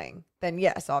isn't playing, then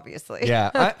yes, obviously.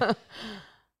 Yeah,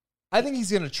 I think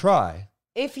he's gonna try.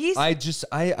 If he's, I'd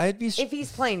be. If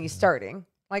he's playing, he's starting.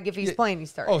 Like if he's playing,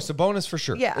 he's starting. Oh, Sabonis for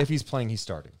sure. Yeah. If he's playing, he's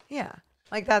starting. Yeah.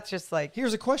 Like that's just like.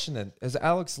 Here's a question then: has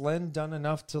Alex Len done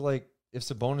enough to like? If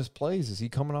Sabonis plays, is he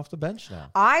coming off the bench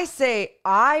now? I say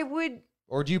I would.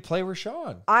 Or do you play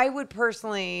Rashawn? I would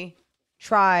personally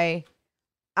try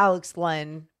Alex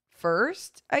Len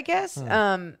first, I guess.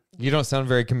 You don't sound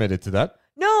very committed to that.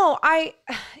 No,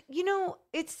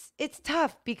 it's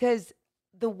tough because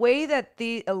the way that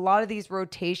a lot of these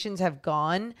rotations have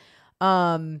gone,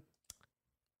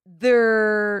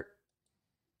 they're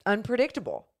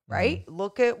unpredictable. Right?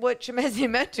 Look at what Chimezie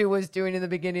Metu was doing in the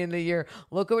beginning of the year.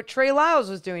 Look at what Trey Lyles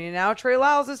was doing. And now Trey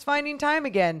Lyles is finding time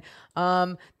again.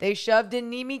 They shoved in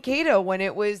Nimi Cato when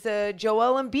it was a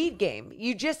Joel Embiid game.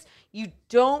 You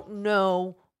don't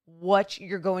know what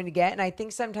you're going to get. And I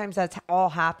think sometimes that's all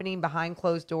happening behind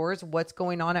closed doors, what's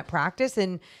going on at practice.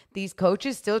 And these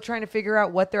coaches still trying to figure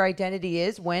out what their identity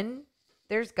is when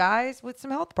there's guys with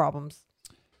some health problems.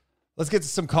 Let's get to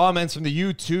some comments from the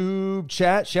YouTube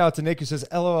chat. Shout out to Nick who says,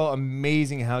 LOL,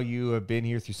 amazing how you have been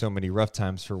here through so many rough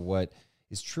times for what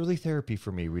is truly therapy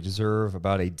for me. We deserve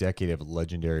about a decade of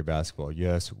legendary basketball.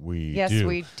 Yes, we do. Yes,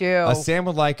 we do. Sam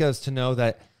would like us to know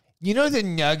that, the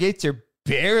Nuggets are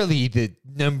barely the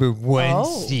number one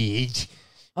seed.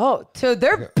 Oh, so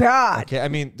they're bad. Okay, I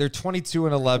mean, they're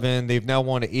 22-11. They've now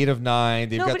won 8 of 9.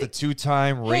 They've got the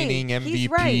two-time reigning MVP. He's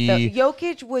right.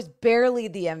 Jokic was barely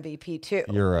the MVP too.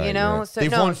 You're right. Right. So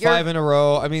they've won 5 in a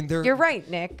row. I mean, you're right,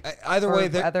 Nick. Either way,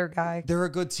 they're a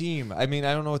good team. I mean,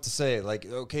 I don't know what to say. Like,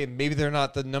 okay, maybe they're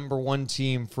not the number one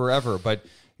team forever, but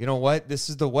you know what? This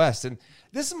is the West, and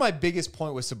this is my biggest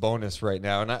point with Sabonis right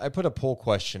now. And I put a poll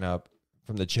question up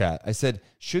from the chat. I said,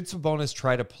 should Sabonis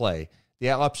try to play? The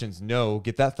options, no,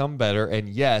 get that thumb better, and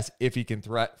yes, if he can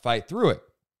fight through it.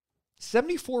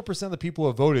 74% of the people who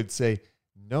have voted say,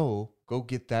 no, go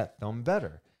get that thumb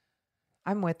better.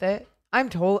 I'm with it.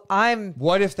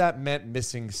 What if that meant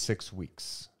missing 6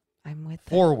 weeks? I'm with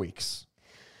 4 weeks.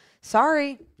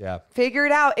 Sorry. Yeah. Figure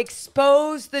it out.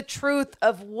 Expose the truth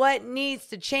of what needs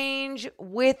to change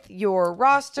with your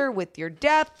roster, with your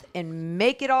depth, and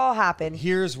make it all happen.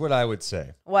 Here's what I would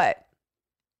say. What?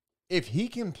 If he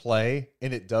can play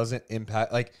and it doesn't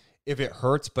impact, like if it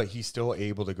hurts, but he's still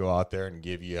able to go out there and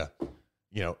give you,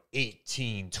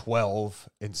 18, 12,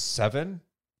 and 7,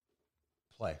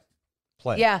 play.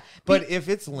 Yeah. But if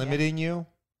it's limiting you,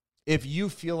 if you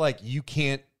feel like you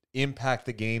can't impact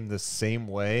the game the same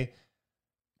way,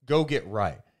 go get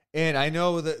right. And I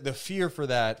know that the fear for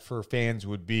that for fans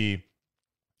would be,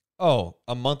 a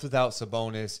month without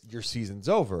Sabonis, your season's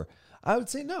over. I would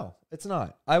say no, it's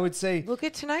not. I would say look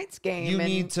at tonight's game. You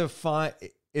need to find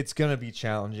it's going to be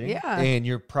challenging. Yeah. And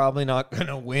you're probably not going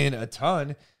to win a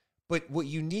ton. But what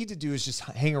you need to do is just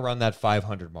hang around that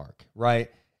 500 mark,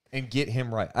 right? And get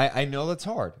him right. I know that's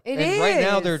hard. It is. Right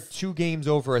now, they're 2 games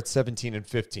over at 17 and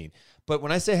 15. But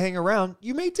when I say hang around,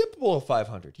 you may dip below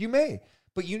 500. You may.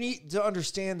 But you need to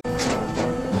understand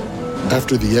that.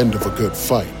 After the end of a good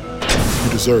fight,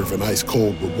 you deserve an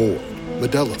ice-cold reward.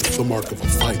 Modelo, the mark of a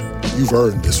fighter. You've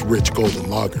earned this rich golden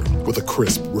lager with a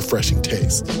crisp, refreshing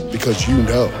taste. Because you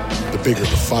know, the bigger the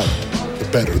fight, the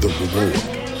better the reward.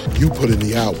 You put in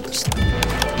the hours,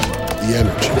 the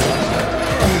energy,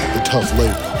 the tough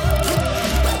labor.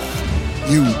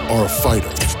 You are a fighter,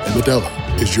 and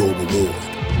Modelo is your reward.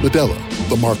 Modelo,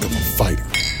 the mark of a fighter.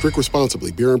 Drink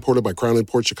responsibly. Beer imported by Crown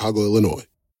Imports, Chicago, Illinois.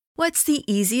 What's the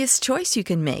easiest choice you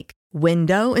can make?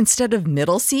 Window instead of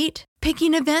middle seat?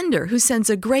 Picking a vendor who sends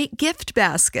a great gift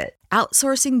basket?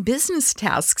 Outsourcing business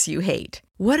tasks you hate?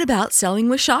 What about selling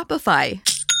with Shopify?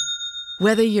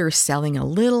 Whether you're selling a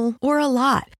little or a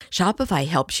lot, Shopify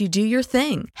helps you do your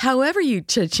thing, however you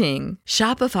cha-ching.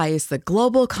 Shopify is the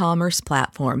global commerce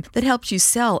platform that helps you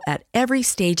sell at every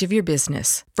stage of your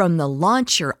business. From the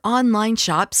launch your online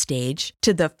shop stage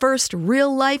to the first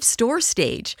real-life store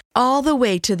stage, all the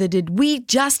way to the did we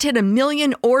just hit a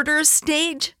million orders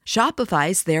stage.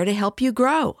 Shopify's there to help you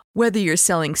grow. Whether you're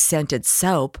selling scented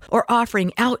soap or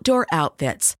offering outdoor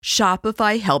outfits,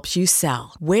 Shopify helps you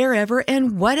sell. Wherever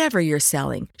and whatever you're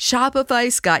selling,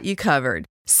 Shopify's got you covered.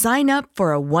 Sign up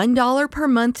for a $1 per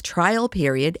month trial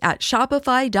period at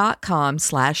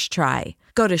shopify.com/try.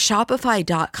 Go to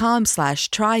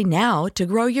shopify.com/try now to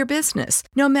grow your business,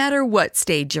 no matter what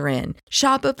stage you're in.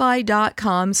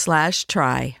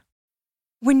 Shopify.com/try.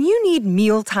 When you need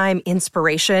mealtime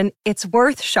inspiration, it's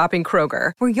worth shopping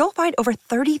Kroger, where you'll find over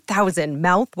 30,000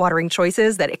 mouth-watering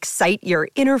choices that excite your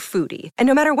inner foodie. And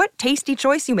no matter what tasty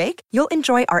choice you make, you'll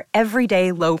enjoy our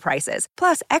everyday low prices,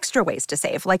 plus extra ways to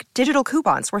save, like digital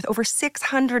coupons worth over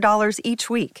 $600 each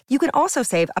week. You can also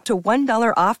save up to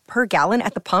 $1 off per gallon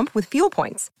at the pump with fuel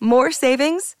points. More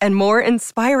savings and more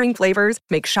inspiring flavors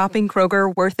make shopping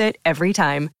Kroger worth it every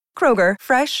time. Kroger,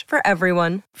 fresh for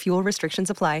everyone. Fuel restrictions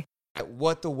apply.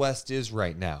 What the West is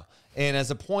right now. And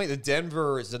as a point, the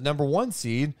Denver is the number 1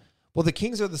 seed. Well, the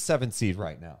Kings are the 7th seed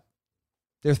right now.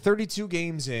 They're 32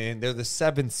 games in. They're the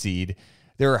 7th seed.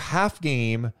 They're a half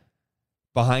game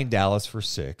behind Dallas for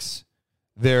 6.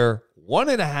 They're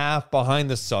 1.5 behind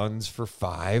the Suns for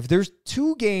 5. There's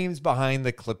 2 games behind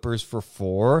the Clippers for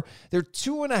 4. They're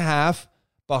 2.5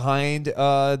 behind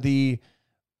the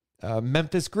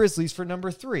Memphis Grizzlies for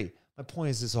number 3. My point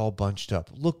is, it's all bunched up.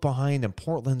 Look behind them.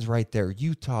 Portland's right there.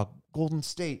 Utah, Golden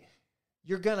State.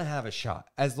 You're going to have a shot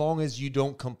as long as you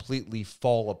don't completely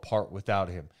fall apart without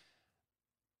him.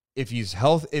 If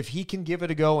he can give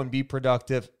it a go and be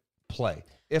productive, play.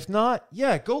 If not,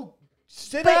 go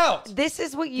sit out. This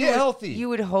is what healthy. You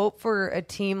would hope for a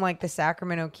team like the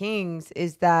Sacramento Kings,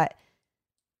 is that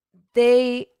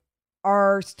they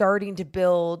are starting to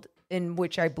build, in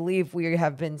which I believe we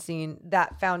have been seeing,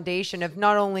 that foundation of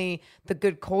not only the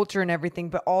good culture and everything,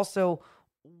 but also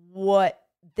what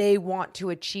they want to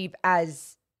achieve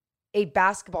as a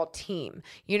basketball team.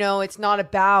 You know, it's not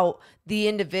about the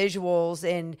individuals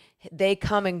and they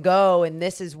come and go and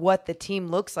this is what the team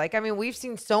looks like. I mean, we've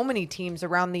seen so many teams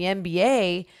around the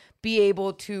NBA be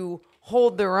able to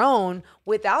hold their own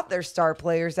without their star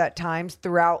players at times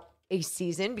throughout a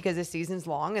season, because the season's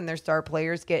long and their star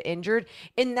players get injured.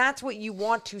 And that's what you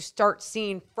want to start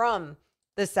seeing from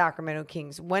the Sacramento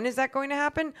Kings. When is that going to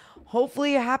happen?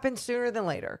 Hopefully it happens sooner than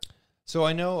later. So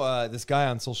I know this guy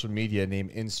on social media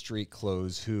named In Street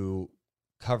Clothes who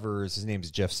covers, his name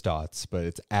is Jeff Stotts, but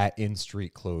it's at In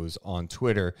Street Clothes on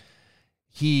Twitter.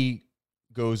 He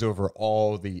goes over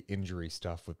all the injury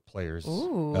stuff with players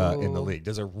in the league.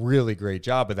 Does a really great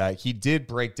job of that. He did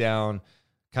break down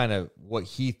kind of what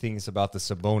he thinks about the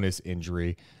Sabonis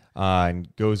injury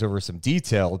and goes over some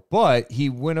detail, but he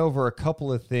went over a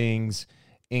couple of things,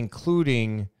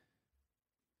 including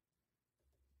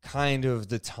kind of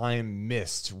the time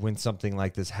missed when something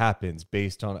like this happens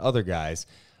based on other guys.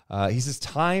 He says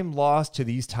time lost to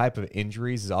these type of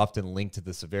injuries is often linked to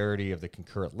the severity of the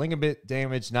concurrent ligament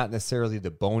damage, not necessarily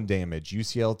the bone damage.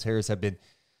 UCL tears have been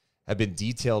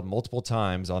detailed multiple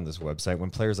times on this website when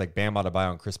players like Bam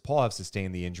Adebayo and Chris Paul have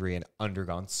sustained the injury and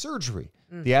undergone surgery.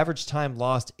 The average time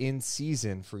lost in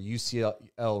season for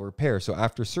UCL repair, so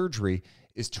after surgery,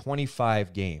 is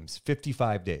 25 games,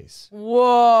 55 days.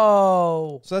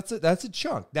 Whoa! So that's a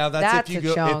chunk. Now that's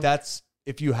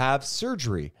if you have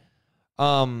surgery.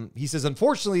 He says,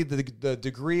 unfortunately, the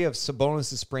degree of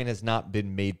Sabonis' sprain has not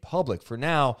been made public. For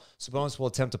now, Sabonis will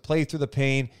attempt to play through the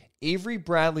pain. Avery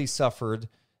Bradley suffered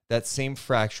that same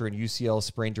fracture and UCL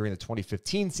sprain during the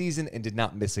 2015 season and did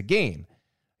not miss a game.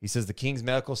 He says the Kings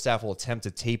medical staff will attempt to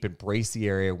tape and brace the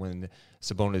area when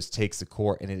Sabonis takes the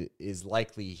court, and it is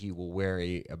likely he will wear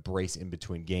a brace in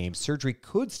between games. Surgery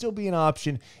could still be an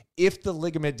option if the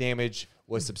ligament damage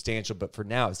was substantial, but for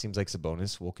now, it seems like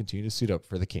Sabonis will continue to suit up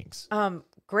for the Kings.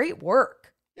 Great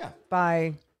work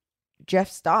by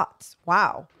Jeff Stotts.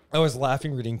 Wow. I was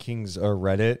laughing reading Kings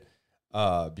Reddit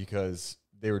because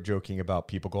they were joking about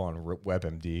people going on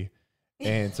WebMD,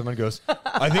 and someone goes,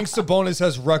 I think Sabonis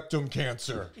has rectum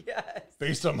cancer. Yes.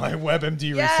 Based on my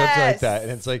WebMD research, something like that. And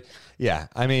it's like, yeah,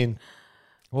 I mean,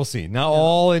 we'll see. Not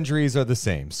all injuries are the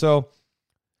same. So,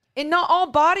 and not all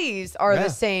bodies are the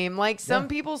same. Like some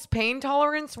people's pain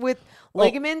tolerance with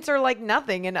Ligaments are like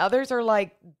nothing, and others are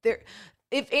like they're.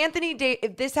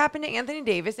 If this happened to Anthony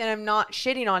Davis, and I'm not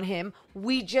shitting on him,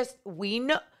 we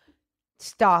know.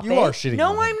 Stop it. You are shitting on him.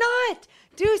 No, I'm not.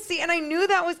 Dude, see, and I knew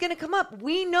that was going to come up.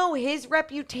 We know his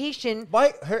reputation.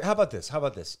 How about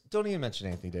this? Don't even mention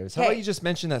Anthony Davis. How about you just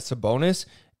mention that Sabonis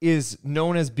is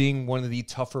known as being one of the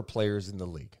tougher players in the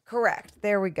league? Correct.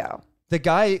 There we go. The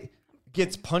guy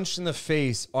gets punched in the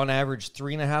face on average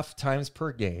 3.5 times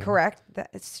per game. Correct.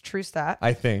 That's a true stat.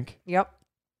 I think. Yep.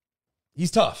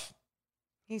 He's tough.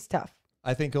 He's tough.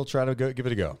 I think he'll try to give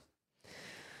it a go.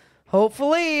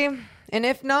 Hopefully. And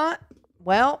if not,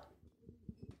 well,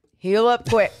 heal up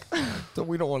quick. So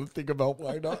we don't want to think about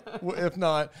why not. If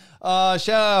not, shout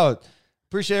out.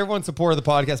 Appreciate everyone's support of the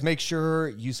podcast. Make sure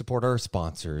you support our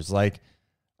sponsors, like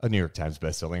a New York Times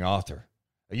bestselling author,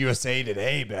 a USA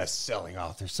Today bestselling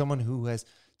author, someone who has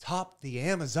topped the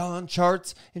Amazon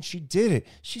charts, and she did it.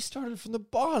 She started from the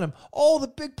bottom. All the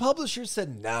big publishers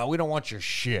said, "No, we don't want your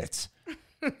shit."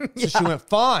 So she went,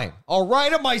 "Fine, I'll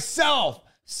write it myself."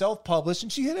 Self-published,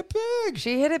 and she hit it big.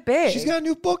 She's got a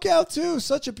new book out too.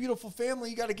 Such a beautiful family.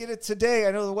 You got to get it today.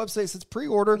 I know the website says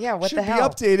pre-order. Yeah, what should the hell?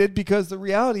 be updated because the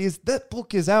reality is that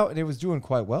book is out and it was doing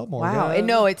quite well. Morgan. Wow.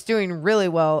 No, it's doing really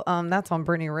well. That's on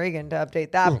Brittany Reagan to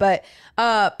update that. But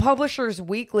Publishers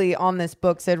Weekly on this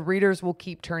book said readers will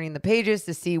keep turning the pages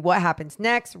to see what happens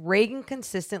next. Reagan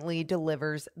consistently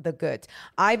delivers the goods.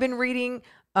 I've been reading.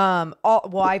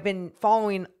 I've been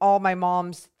following all my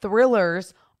mom's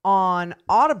thrillers on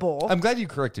Audible. I'm glad you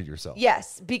corrected yourself.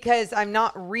 Yes, because I'm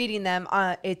not reading them.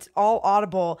 It's all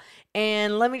Audible.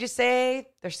 And let me just say,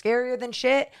 they're scarier than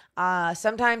shit.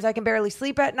 Sometimes I can barely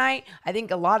sleep at night. I think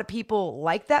a lot of people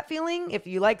like that feeling. If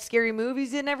you like scary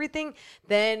movies and everything,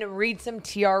 then read some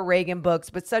T.R. Reagan books.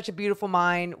 But Such a Beautiful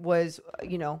Mind was,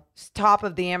 top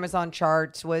of the Amazon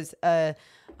charts, was a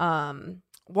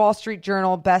Wall Street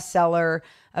Journal bestseller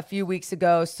a few weeks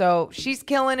ago. So she's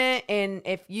killing it. And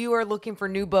if you are looking for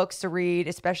new books to read,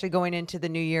 especially going into the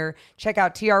new year, check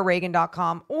out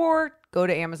trreagan.com or go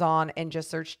to Amazon and just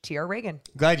search TR Reagan.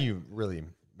 Glad you really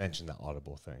mentioned the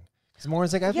Audible thing. Because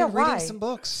Maureen's like, I've been reading some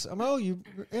books. I'm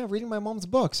reading my mom's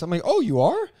books. I'm like, oh, you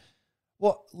are?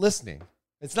 Well, listening.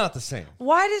 It's not the same.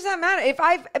 Why does that matter?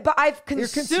 I've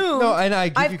consumed. No, and I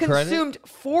give I've you credit. consumed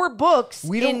 4 books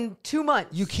in 2 months.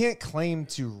 You can't claim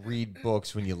to read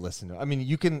books when you listen to. I mean,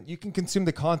 you can consume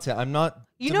the content. I'm not.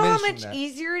 You know how much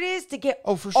easier it is to get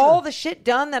for sure. all the shit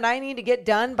done that I need to get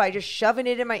done by just shoving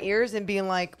it in my ears and being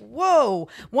like, whoa.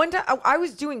 One time I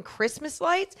was doing Christmas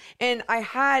lights and I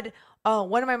had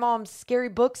one of my mom's scary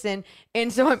books in,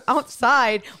 and so I'm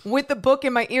outside with the book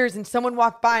in my ears and someone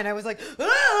walked by and I was like,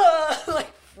 ah!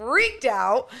 Like freaked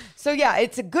out. So yeah,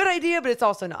 it's a good idea, but it's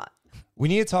also not. We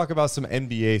need to talk about some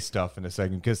NBA stuff in a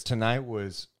second because tonight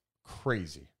was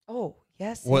crazy. Oh,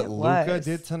 yes, what Luka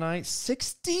did tonight,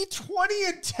 60, 20,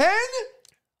 and 10?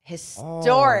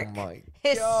 Historic. Oh my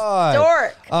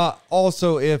Historic. God.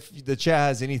 Also, if the chat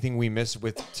has anything we missed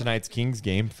with tonight's Kings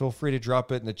game, feel free to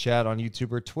drop it in the chat on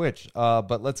YouTube or Twitch.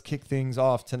 But let's kick things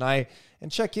off tonight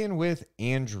and check in with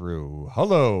Andrew.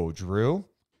 Hello, Drew.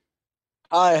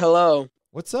 Hi, hello.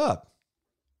 What's up?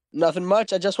 Nothing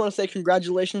much. I just want to say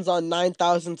congratulations on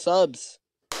 9,000 subs.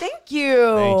 Thank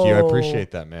you. Thank you. I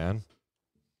appreciate that, man.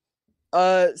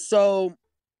 So,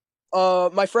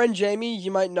 my friend Jamie,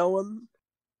 you might know him.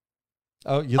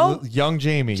 Young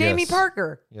Jamie. Jamie yes.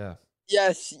 Parker. Yeah.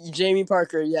 Yes, Jamie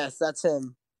Parker. Yes, that's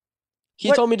him.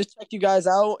 He told me to check you guys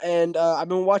out, and I've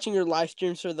been watching your live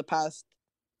streams for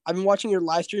I've been watching your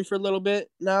live stream for a little bit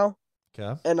now.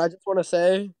 Okay. And I just want to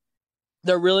say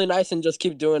they're really nice and just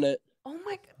keep doing it. Oh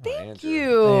my God. Thank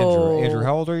you. Andrew,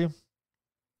 how old are you?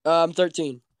 I'm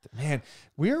 13. Man,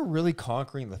 we are really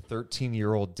conquering the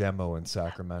 13-year-old demo in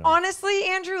Sacramento. Honestly,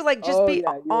 Andrew, like just be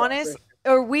honest.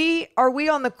 Are we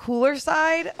on the cooler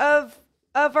side of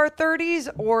our 30s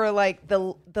or like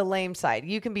the lame side?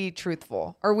 You can be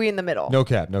truthful. Are we in the middle? No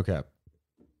cap.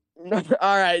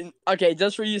 All right. Okay,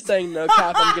 just for you saying no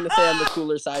cap, I'm going to say on the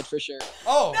cooler side for sure.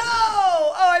 Oh. No!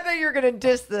 Oh, I thought you were going to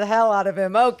diss the hell out of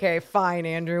him. Okay, fine,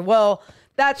 Andrew. Well,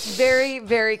 that's very,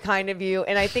 very kind of you.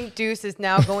 And I think Deuce is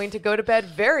now going to go to bed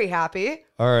very happy.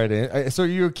 All right. So are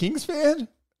you a Kings fan?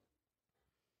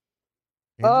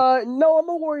 No, I'm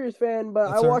a Warriors fan,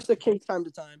 but I watch the Kings time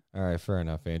to time. All right, fair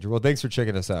enough, Andrew. Well, thanks for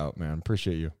checking us out, man.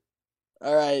 Appreciate you.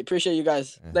 All right, appreciate you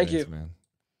guys. Thank you, man.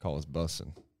 Call us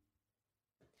bussin'.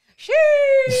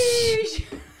 Sheesh.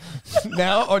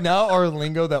 now our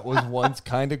lingo that was once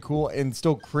kind of cool and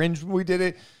still cringe when we did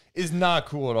it is not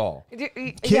cool at all.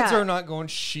 Kids are not going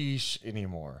sheesh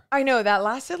anymore. I know that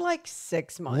lasted like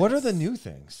 6 months. What are the new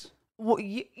things? Well,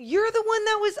 you're the one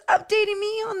that was updating me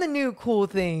on the new cool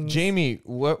things. Jamie,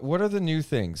 what are the new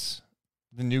things?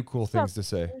 The new cool things to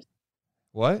say?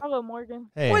 What? Hello, Morgan.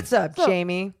 Hey. What's up,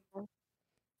 Jamie?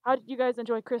 How did you guys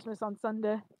enjoy Christmas on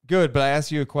Sunday? Good, but I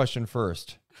asked you a question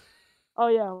first. Oh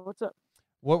yeah, what's up?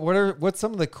 What's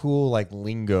some of the cool like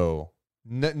lingo?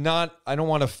 Not I don't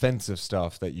want offensive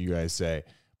stuff that you guys say,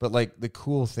 but like the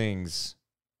cool things.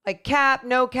 Like cap,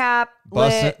 no cap,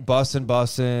 lit.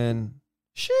 Bussin'.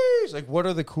 Sheesh. Like what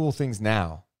are the cool things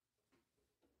now?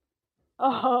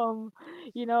 I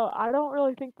don't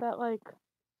really think that like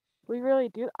we really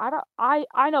do.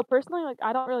 I know personally, like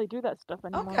I don't really do that stuff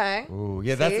anymore. Okay. Ooh,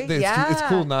 yeah, See? it's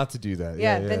cool not to do that.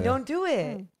 Yeah, then don't do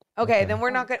it. Okay, then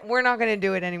we're not gonna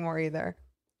do it anymore either.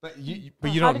 But you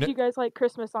How don't. did you guys like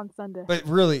Christmas on Sunday? But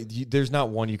really, there's not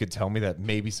one you could tell me that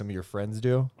maybe some of your friends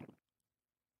do.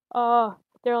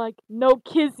 They're like no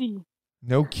kizzy.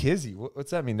 No kizzy.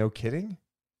 What's that mean? No kidding?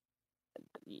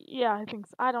 Yeah, I think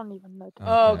so. I don't even know.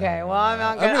 Okay, well I'm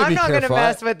not gonna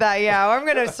mess with that. Yeah, I'm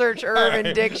gonna search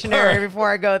Urban Dictionary before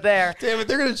I go there. Damn it,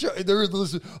 they're gonna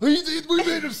listen. We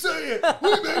made him say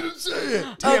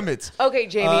it. Damn it. Okay,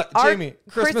 Jamie. Jamie,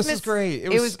 Christmas is great.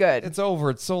 It was good. It's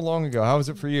over. It's so long ago. How was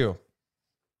it for you?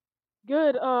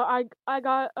 Good. I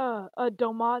got a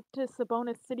Domat to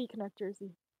Sabonis City Connect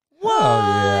jersey. What? Oh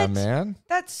yeah, man.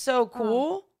 That's so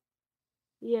cool.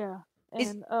 Yeah,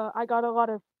 and I got a lot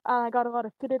of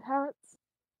fitted hats.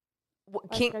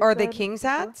 Are they King's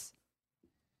hats?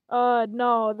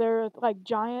 No, they're like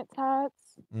Giants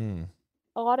hats. A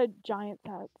lot of Giants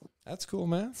hats. That's cool,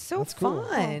 man. That's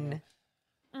fun.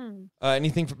 Cool.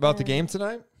 Anything about the game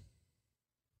tonight?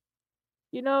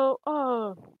 I'm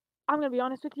gonna be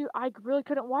honest with you. I really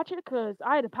couldn't watch it because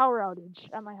I had a power outage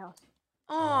at my house.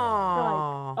 For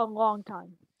like a long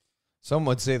time. Some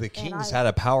would say the Kings had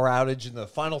a power outage in the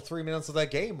final 3 minutes of that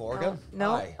game, Morgan.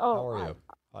 No. Hi. How are you?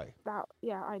 Hi.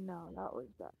 I know that was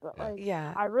that, but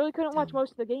yeah. I really couldn't watch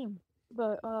most of the game.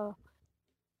 But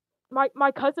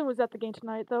my cousin was at the game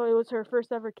tonight, though. It was her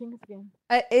first ever Kings game.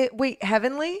 Wait,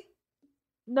 Heavenly?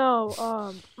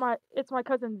 No, it's my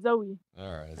cousin Zoe.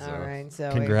 All right,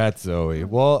 Zoe. Congrats, Zoe.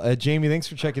 Well, Jamie, thanks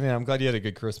for checking in. I'm glad you had a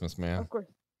good Christmas, man. Of course.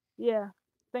 Yeah.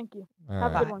 Thank you. All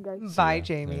Have right. a good one, guys. Bye,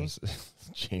 Jamie.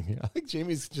 Jamie. I think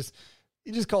Jamie's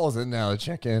he just calls in now to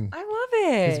check in. I love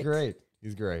it.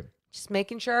 He's great. Just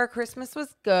making sure our Christmas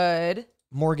was good.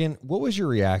 Morgan, what was your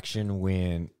reaction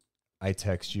when I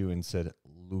text you and said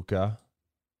Luka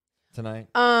tonight?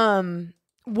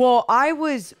 Well, I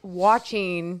was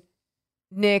watching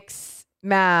Knicks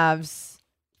Mavs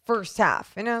first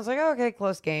half, and I was like, okay,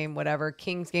 close game, whatever.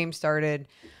 Kings game started.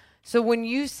 So when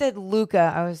you said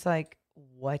Luka, I was like,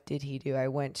 what did he do? I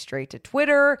went straight to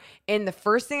Twitter, and the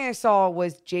first thing I saw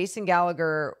was Jason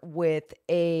Gallagher with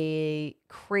a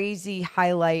crazy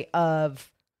highlight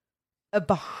of a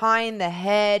behind the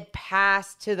head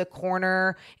pass to the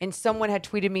corner, and someone had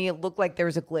tweeted me it looked like there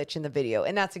was a glitch in the video,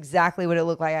 and that's exactly what it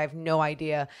looked like. I have no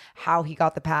idea how he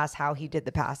got the pass, how he did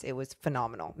the pass. It was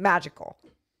phenomenal, magical.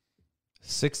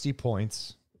 60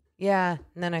 points. Yeah,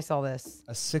 and then I saw this.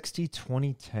 A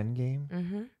 60-20-10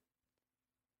 game?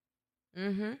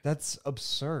 That's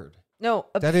absurd. No.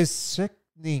 That is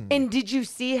sickening. And did you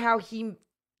see how he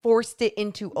forced it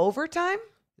into overtime?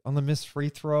 On the missed free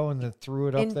throw and then threw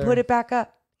it up and there? And put it back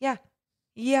up. Yeah.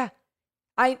 Yeah.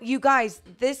 You guys,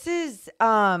 this is,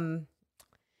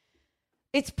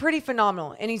 it's pretty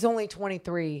phenomenal. And he's only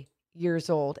 23 years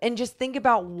old. And just think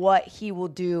about what he will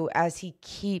do as he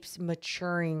keeps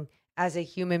maturing as a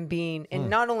human being and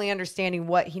not only understanding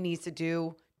what he needs to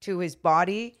do to his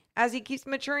body as he keeps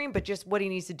maturing, but just what he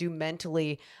needs to do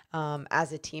mentally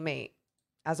as a teammate,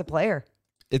 as a player.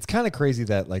 It's kind of crazy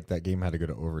that like that game had to go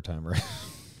to overtime, right?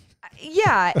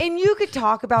 Yeah, and you could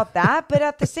talk about that, but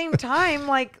at the same time,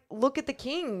 like look at the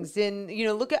Kings and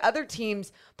look at other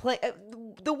teams play.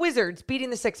 The Wizards beating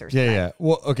the Sixers. Yeah, yeah.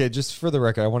 Well, okay. Just for the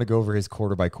record, I want to go over his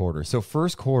quarter by quarter. So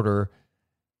first quarter,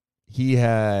 he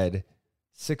had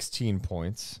 16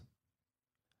 points.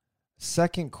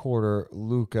 Second quarter,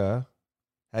 Luka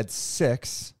had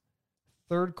 6.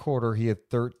 Third quarter, he had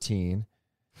 13.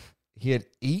 He had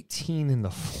 18 in the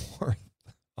fourth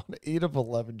on 8 of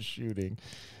 11 shooting.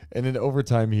 And in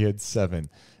overtime, he had 7.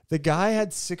 The guy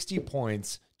had 60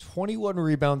 points, 21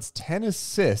 rebounds, 10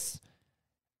 assists.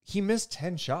 He missed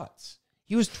 10 shots.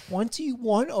 He was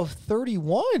 21 of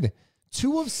 31.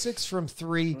 2 of 6 from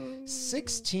 3,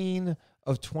 16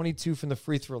 of 22 from the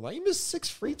free throw line. He missed 6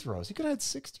 free throws. He could have had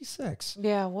 66.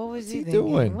 Yeah, what was he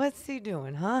doing? What's he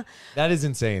doing, huh? That is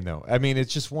insane, though. I mean,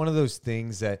 it's just one of those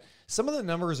things that some of the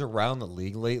numbers around the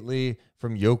league lately,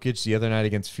 from Jokic the other night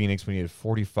against Phoenix when he had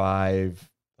 45,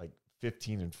 like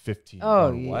 15 and 15.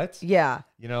 Oh, what? Yeah.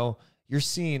 You know, you're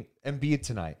seeing Embiid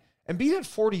tonight. Embiid had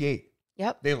 48.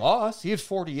 Yep. They lost. He had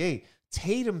 48.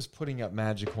 Tatum's putting up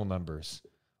magical numbers.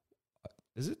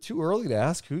 Is it too early to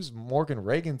ask who's Morgan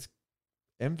Reagan's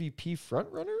MVP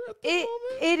frontrunner at the moment?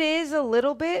 It is a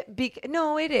little bit.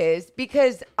 No, it is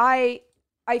because I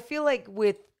feel like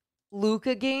with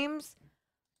Luka games,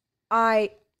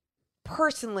 I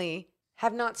personally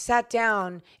have not sat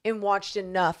down and watched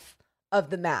enough of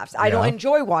the Mavs. I don't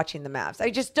enjoy watching the Mavs. I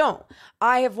just don't.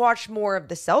 I have watched more of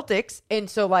the Celtics, and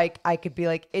so like I could be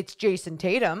like it's Jason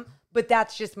Tatum, but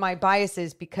that's just my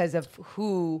biases because of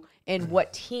who and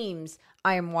what teams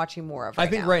I am watching more of. I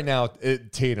think right now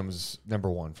Tatum's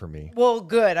number one for me. Well,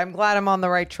 good. I'm glad I'm on the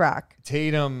right track.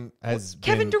 Tatum has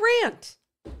Kevin Durant.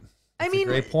 I mean,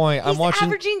 great point. He's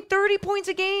averaging 30 points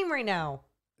a game right now.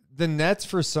 The Nets,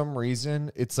 for some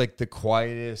reason, it's like the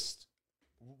quietest.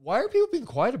 Why are people being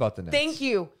quiet about the Nets? Thank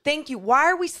you. Why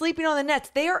are we sleeping on the Nets?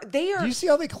 They are. Do you see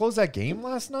how they closed that game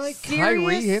last night? Serious?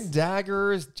 Kyrie hit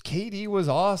daggers. KD was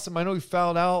awesome. I know he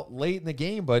fouled out late in the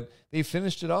game, but they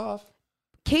finished it off.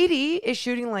 KD is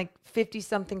shooting like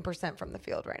 50-something% from the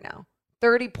field right now.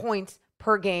 30 points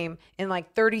per game and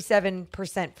like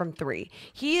 37% from three.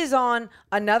 He is on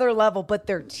another level, but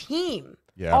their team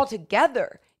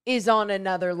altogether is on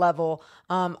another level.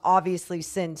 Obviously,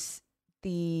 since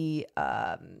the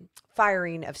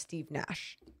firing of Steve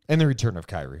Nash. And the return of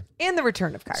Kyrie.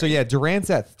 So, yeah, Durant's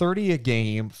at 30 a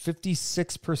game,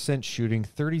 56% shooting,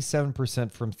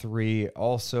 37% from three.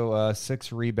 Also,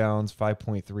 6 rebounds,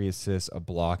 5.3 assists, a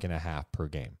block and a half per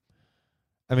game.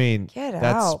 I mean,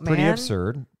 that's pretty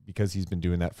absurd because he's been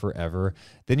doing that forever.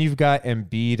 Then you've got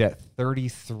Embiid at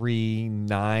 33,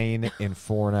 9, and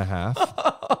 4.5.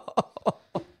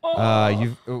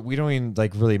 We don't even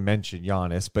really mention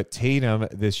Giannis, but Tatum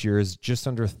this year is just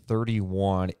under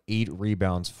 31, 8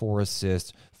 rebounds, 4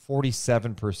 assists,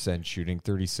 47% shooting,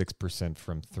 36%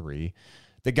 from three.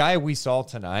 The guy we saw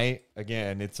tonight,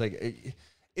 again, it's like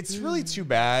it's really too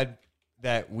bad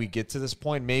that we get to this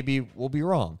point. Maybe we'll be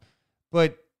wrong,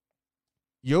 but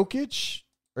Jokic,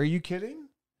 are you kidding?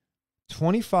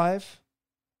 25,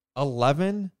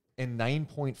 11, and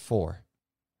 9.4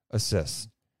 assists.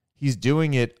 He's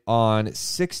doing it on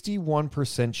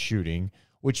 61% shooting,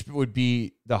 which would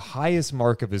be the highest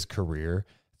mark of his career,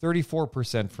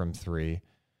 34% from three.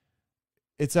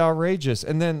 It's outrageous.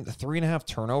 And then 3.5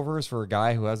 turnovers for a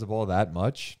guy who has the ball that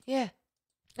much. Yeah.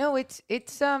 No, it's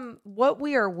what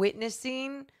we are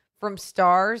witnessing from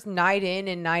stars night in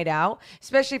and night out,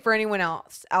 especially for anyone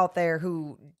else out there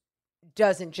who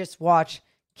doesn't just watch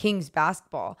Kings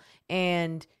basketball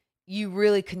and you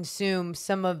really consume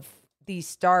some of these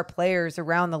star players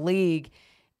around the league.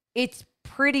 It's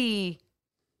pretty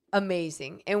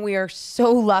amazing. And we are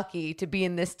so lucky to be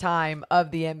in this time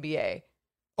of the NBA.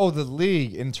 Oh, the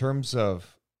league in terms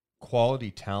of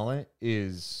quality talent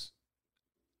it's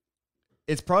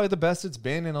probably the best it's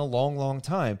been in a long, long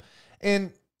time.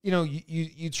 And,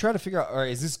 you try to figure out, all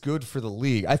right, is this good for the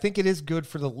league? I think it is good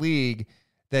for the league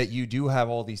that you do have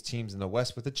all these teams in the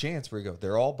West with a chance where you go,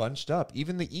 they're all bunched up.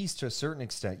 Even the East to a certain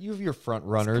extent. You have your front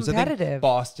runners. I think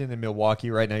Boston and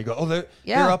Milwaukee right now, you go, oh, they're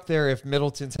up there if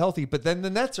Middleton's healthy. But then the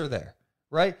Nets are there,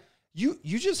 right? You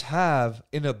just have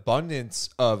an abundance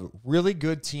of really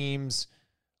good teams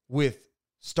with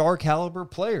star caliber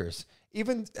players.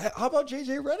 Even, how about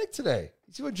JJ Redick today?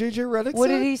 You see what JJ Redick said? What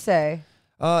did he say?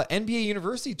 NBA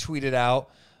University tweeted out,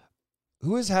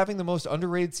 who is having the most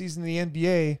underrated season in the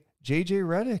NBA? JJ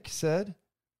Redick said,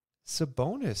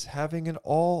 Sabonis having an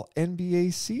all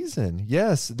NBA season.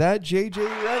 Yes, that JJ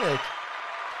Redick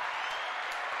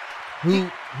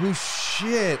who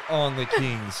shit on the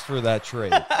Kings for that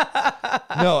trade.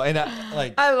 No, and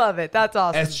I love it. That's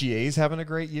awesome. SGA's having a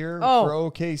great year for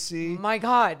OKC. My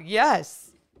God,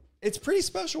 yes. It's pretty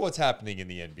special what's happening in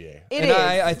the NBA. It is.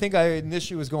 I think I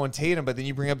initially was going Tatum, but then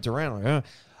you bring up Durant. Like,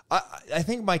 I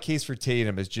think my case for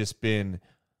Tatum has just been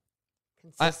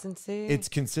consistency. It's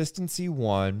consistency,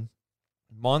 one,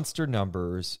 monster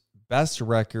numbers, best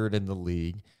record in the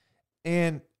league,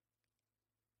 and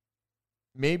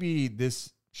maybe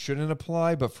this shouldn't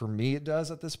apply, but for me it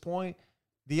does at this point,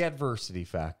 the adversity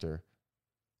factor.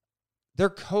 Their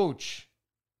coach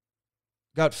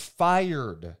got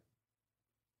fired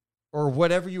or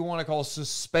whatever you want to call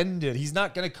suspended. He's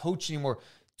not going to coach anymore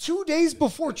 2 days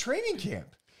before training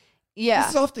camp. Yeah. This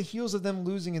is off the heels of them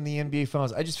losing in the NBA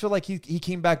Finals. I just feel like he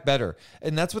came back better.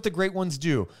 And that's what the great ones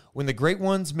do. When the great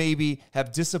ones maybe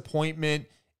have disappointment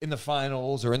in the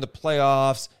finals or in the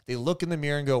playoffs, they look in the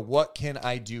mirror and go, what can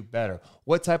I do better?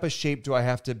 What type of shape do I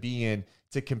have to be in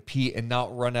to compete and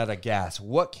not run out of gas?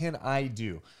 What can I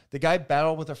do? The guy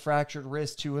battled with a fractured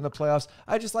wrist too in the playoffs.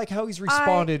 I just like how he's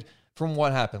responded from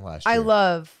what happened last year. I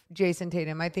love Jason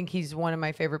Tatum. I think he's one of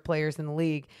my favorite players in the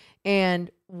league. And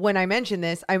when I mention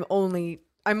this, I'm only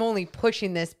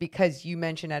pushing this because you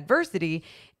mentioned adversity.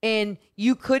 And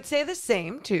you could say the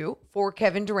same, too, for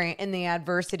Kevin Durant and the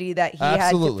adversity that he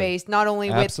had to face, not only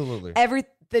with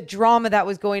the drama that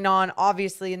was going on,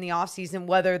 obviously, in the offseason,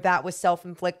 whether that was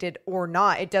self-inflicted or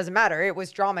not. It doesn't matter. It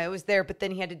was drama. It was there. But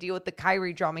then he had to deal with the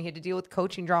Kyrie drama. He had to deal with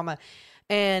coaching drama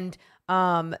and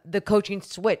the coaching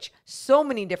switch. So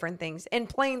many different things. And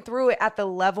playing through it at the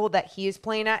level that he is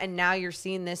playing at. And now you're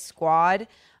seeing this squad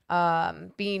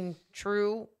being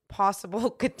true possible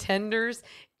contenders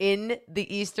in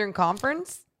the Eastern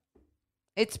Conference.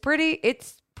 It's pretty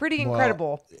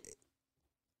incredible.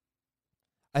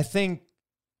 I think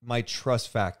my trust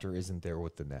factor isn't there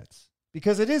with the Nets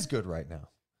because it is good right now.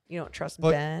 You don't trust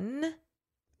Ben?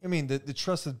 I mean, the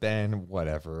trust with Ben,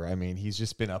 whatever. I mean, he's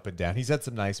just been up and down. He's had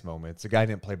some nice moments. The guy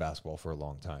didn't play basketball for a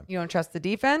long time. You don't trust the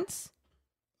defense?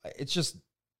 It's just,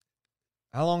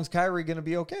 how long is Kyrie going to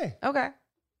be okay? Okay.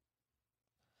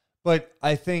 But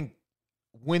I think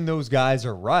when those guys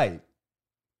are right,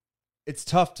 it's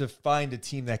tough to find a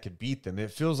team that could beat them. It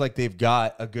feels like they've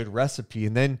got a good recipe.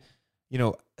 And then, you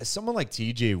know, someone like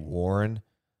TJ Warren,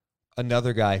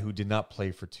 another guy who did not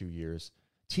play for 2 years.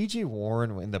 TJ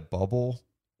Warren in the bubble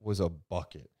was a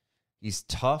bucket. He's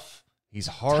tough. He's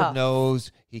hard-nosed.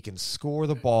 He can score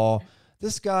the ball.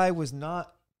 This guy was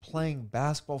not playing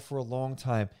basketball for a long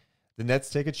time. The Nets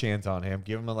take a chance on him,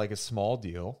 give him a small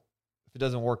deal. If it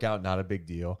doesn't work out, not a big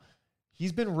deal.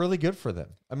 He's been really good for them.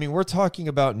 I mean, we're talking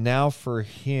about now for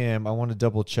him. I want to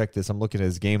double check this. I'm looking at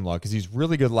his game log because he's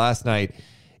really good last night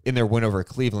in their win over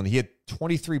Cleveland. He had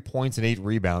 23 points and 8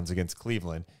 rebounds against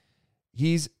Cleveland.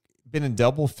 He's been in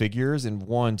double figures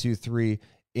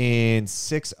in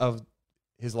 6 of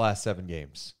his last 7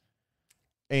 games.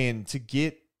 And to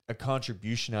get a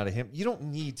contribution out of him, you don't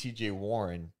need TJ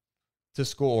Warren to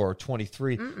score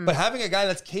 23. But having a guy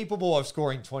that's capable of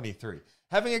scoring 23,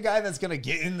 having a guy that's going to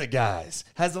get in the guys,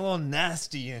 has a little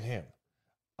nasty in him.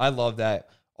 I love that.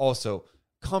 Also,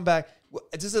 comeback.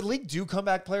 Does the league do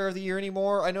comeback player of the year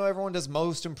anymore? I know everyone does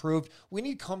most improved. We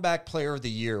need comeback player of the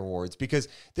year awards because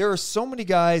there are so many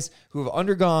guys who have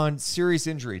undergone serious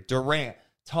injury. Durant,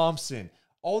 Thompson,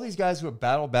 all these guys who have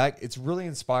battled back. It's really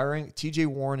inspiring. TJ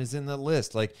Warren is in the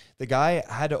list. The guy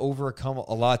had to overcome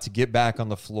a lot to get back on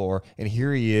the floor, and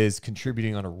here he is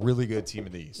contributing on a really good team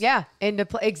in the East. Yeah, and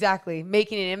exactly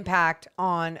making an impact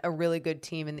on a really good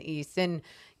team in the East. And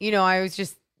I was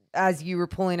just, as you were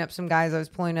pulling up some guys, I was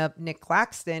pulling up Nick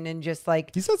Claxton and just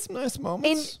he's had some nice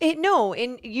moments.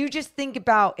 And you just think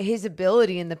about his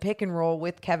ability in the pick and roll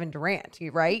with Kevin Durant,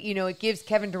 right? It gives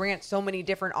Kevin Durant so many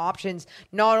different options,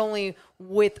 not only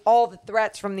with all the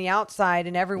threats from the outside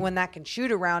and everyone that can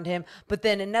shoot around him, but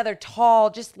then another tall,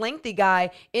 just lengthy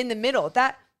guy in the middle.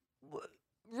 That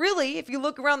really, if you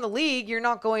look around the league, you're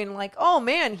not going oh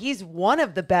man, he's one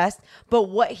of the best, but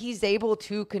what he's able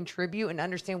to contribute and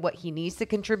understand what he needs to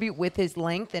contribute with his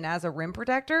length and as a rim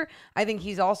protector, I think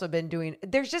he's also been doing.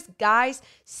 There's just guys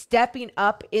stepping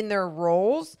up in their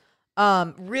roles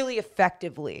really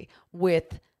effectively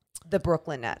with the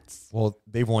Brooklyn Nets. Well,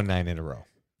 they've won 9 in a row.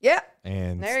 Yeah.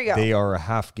 And there you go. They are a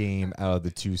half game out of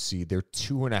the 2 seed. They're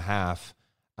 2.5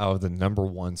 out of the number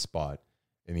 1 spot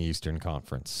in the Eastern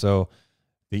Conference. So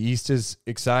the East is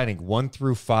exciting. 1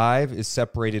 through 5 is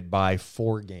separated by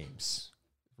 4 games,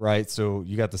 right? So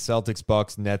you got the Celtics,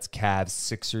 Bucks, Nets, Cavs,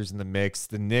 Sixers in the mix.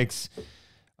 The Knicks,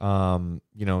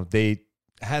 they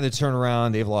had to turn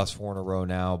around. They've lost 4 in a row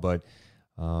now, but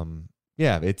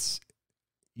it's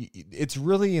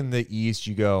really in the East.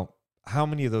 You go, how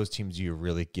many of those teams do you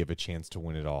really give a chance to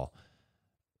win it all?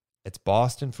 It's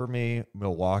Boston for me,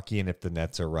 Milwaukee, and if the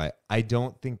Nets are right. I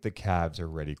don't think the Cavs are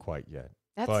ready quite yet.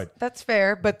 That's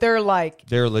fair, but they're a good team.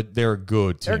 They're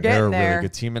a there. really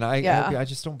good team, and I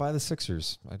just don't buy the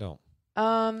Sixers. I don't.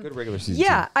 Good regular season.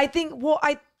 Yeah, team.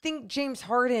 I think James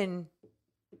Harden.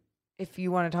 If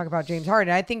you want to talk about James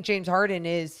Harden, I think James Harden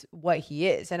is what he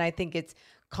is, and I think it's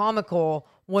comical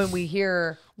when we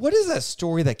hear. What is that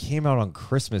story that came out on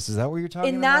Christmas? Is that what you're talking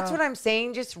about? And that's what I'm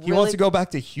saying. He wants to go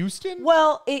back to Houston?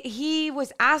 Well, he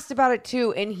was asked about it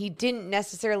too, and he didn't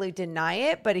necessarily deny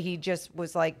it, but he just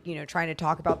was trying to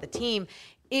talk about the team.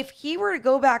 if he were to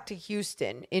go back to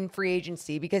Houston in free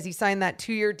agency, because he signed that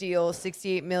 2-year deal,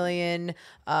 $68 million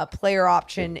player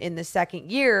option in the second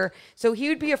year. So he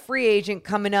would be a free agent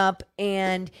coming up,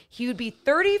 and he would be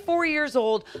 34 years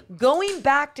old, going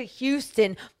back to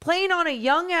Houston, playing on a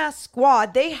young ass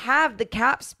squad. They have the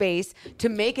cap space to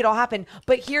make it all happen.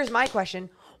 But here's my question.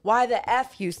 Why the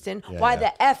F, Houston? Why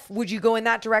the F would you go in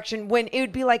that direction when it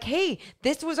would be like, hey,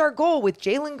 this was our goal with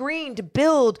Jalen Green to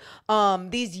build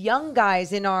these young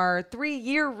guys in our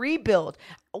 3-year rebuild?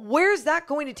 Where's that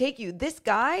going to take you? This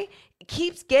guy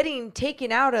keeps getting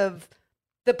taken out of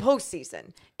the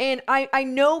postseason. And I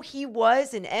know he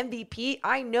was an MVP.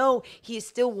 I know he is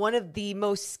still one of the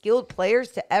most skilled players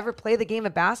to ever play the game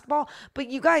of basketball. But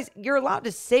you guys, you're allowed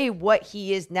to say what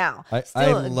he is now.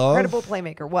 Still an incredible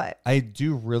playmaker. What? I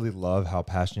do really love how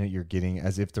passionate you're getting,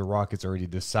 as if the Rockets already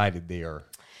decided they are.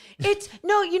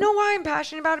 No, you know why I'm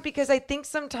passionate about it? Because I think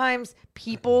sometimes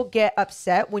people get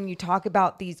upset when you talk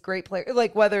about these great players,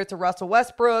 like whether it's a Russell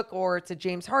Westbrook or it's a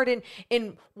James Harden,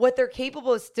 and what they're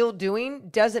capable of still doing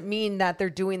doesn't mean that they're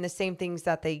doing the same things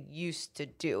that they used to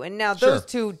do. And now those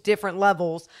two different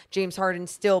levels, James Harden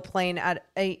still playing at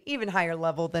a even higher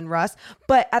level than Russ.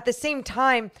 But at the same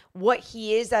time, what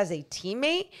he is as a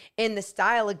teammate and the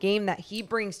style of game that he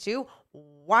brings to,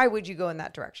 why would you go in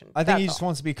that direction? I think he just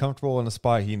wants to be comfortable in a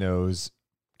spot he knows,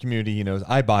 community he knows.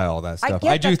 I buy all that stuff.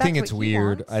 I do think it's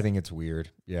weird. I think it's weird.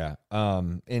 Yeah.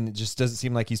 And it just doesn't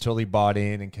seem like he's totally bought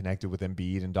in and connected with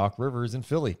Embiid and Doc Rivers in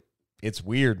Philly. It's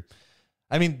weird.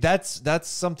 I mean, that's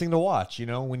something to watch, you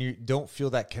know, when you don't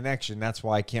feel that connection. That's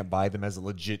why I can't buy them as a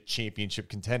legit championship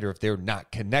contender if they're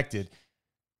not connected.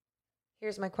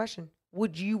 Here's my question.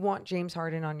 Would you want James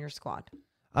Harden on your squad?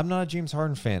 I'm not a James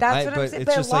Harden fan. That's what I'm saying.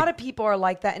 But a lot of people are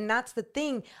like that. And that's the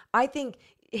thing. I think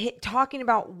talking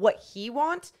about what he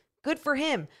wants, good for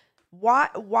him.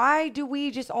 Why do we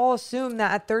just all assume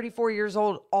that at 34 years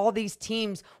old, all these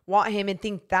teams want him and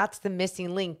think that's the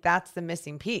missing link, that's the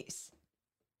missing piece?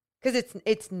 Because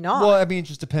it's not. Well, I mean, it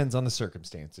just depends on the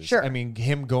circumstances. Sure. I mean,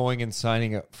 him going and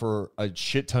signing up for a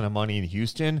shit ton of money in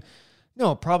Houston,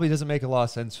 no, it probably doesn't make a lot of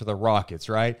sense for the Rockets,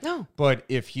 right? No. But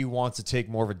if he wants to take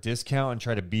more of a discount and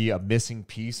try to be a missing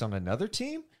piece on another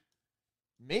team,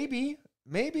 maybe.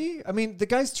 I mean, the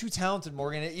guy's too talented,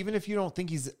 Morgan. Even if you don't think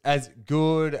he's as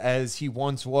good as he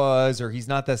once was, or he's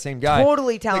not that same guy.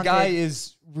 Totally talented. The guy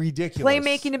is ridiculous.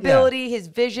 Playmaking ability, his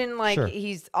vision,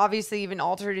 he's obviously even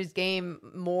altered his game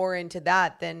more into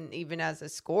that than even as a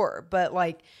scorer. But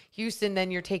like Houston, then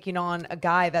you're taking on a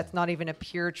guy that's not even a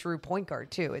pure true point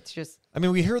guard too. It's just. I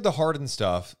mean, we hear the Harden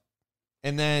stuff,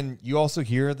 and then you also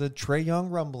hear the Trae Young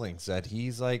rumblings that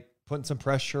he's like putting some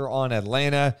pressure on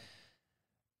Atlanta.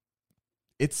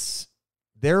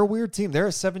 They're a weird team. They're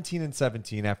at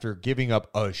 17-17 after giving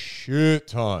up a shit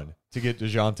ton to get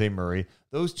DeJounte Murray.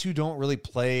 Those two don't really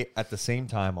play at the same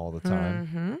time all the time.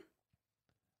 Mm-hmm.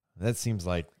 That seems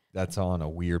like that's on a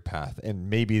weird path.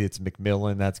 And maybe it's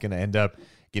McMillan that's going to end up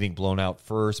getting blown out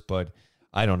first, but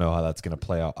I don't know how that's going to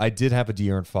play out. I did have a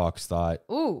De'Aaron Fox thought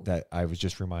that I was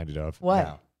just reminded of. What?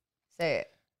 Now. Say it.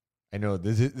 I know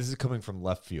this is coming from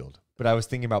left field, but I was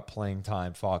thinking about playing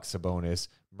time, Fox, Sabonis,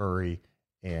 Murray,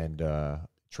 and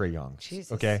Trae Young.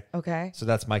 Jesus. Okay. So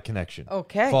that's my connection.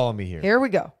 Okay. Follow me here. Here we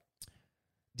go.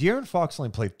 De'Aaron Fox only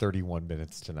played 31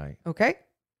 minutes tonight. Okay.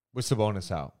 With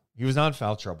Sabonis out. He was not in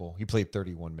foul trouble. He played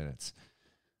 31 minutes.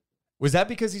 Was that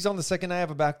because he's on the second night of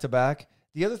a back-to-back?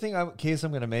 The other case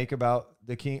I'm going to make about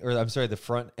the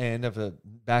front end of a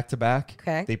back-to-back.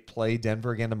 Okay. They play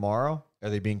Denver again tomorrow. Are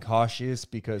they being cautious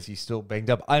because he's still banged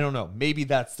up? I don't know. Maybe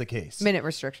that's the case. Minute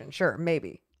restriction. Sure.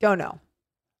 Maybe. Don't know.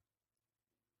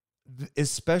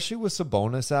 Especially with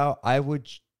Sabonis out,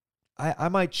 I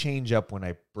might change up when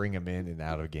I bring him in and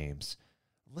out of games.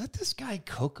 Let this guy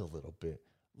cook a little bit.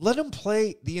 Let him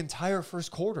play the entire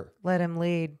first quarter. Let him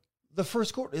lead. The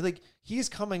first quarter, like he's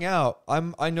coming out.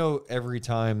 I know every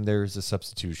time there's a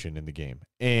substitution in the game,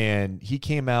 and he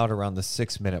came out around the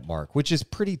 6-minute mark, which is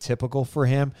pretty typical for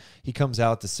him. He comes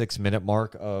out the 6-minute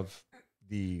mark of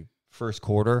the first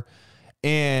quarter,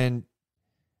 and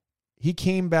he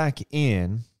came back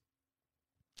in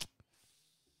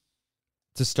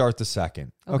to start the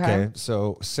second. Okay,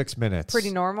 so 6 minutes.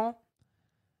 Pretty normal.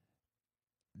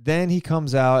 Then he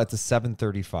comes out at the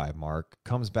 7:35 mark,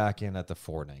 comes back in at the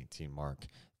 4:19 mark.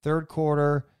 Third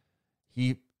quarter,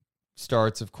 he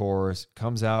starts, of course,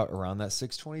 comes out around that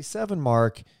 6:27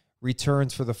 mark,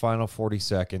 returns for the final 40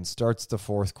 seconds, starts the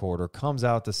fourth quarter, comes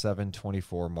out the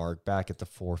 7:24 mark, back at the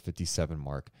 4:57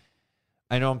 mark.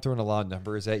 I know I'm throwing a lot of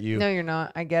numbers at you. No, you're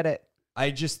not. I get it. I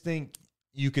just think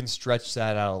you can stretch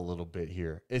that out a little bit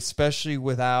here, especially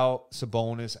without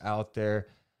Sabonis out there.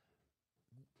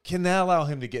 can that allow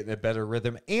him to get in a better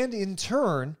rhythm and in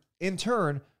turn,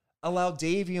 allow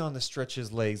Davion to stretch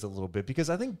his legs a little bit? Because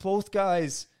I think both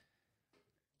guys,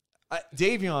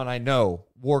 Davion, I know,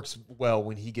 works well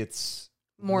when he gets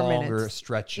more longer minutes.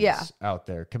 stretches out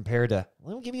there compared to,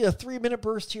 let me give you a 3-minute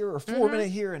burst here or 4-minute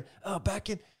here and back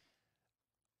in.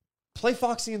 Play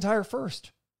Fox the entire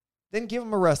first. Then give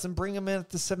him a rest and bring him in at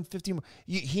the 7:50.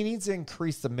 He needs to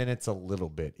increase the minutes a little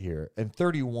bit here. And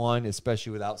 31,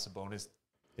 especially without Sabonis,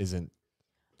 isn't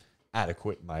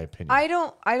adequate in my opinion. I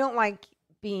don't like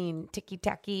being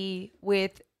ticky-tacky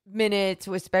with minutes,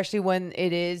 especially when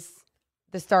it is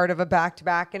the start of a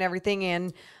back-to-back and everything.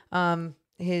 And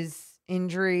his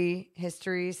injury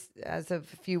histories as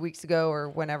of a few weeks ago or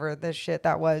whenever the shit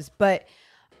that was. But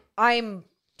I'm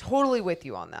totally with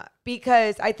you on that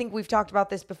because I think we've talked about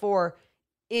this before.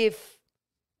 If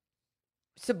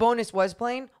Sabonis was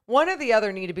playing, one or the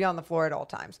other need to be on the floor at all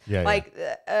times. I'm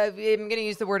going to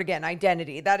use the word again,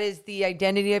 identity. That is the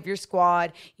identity of your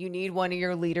squad. You need one of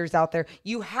your leaders out there.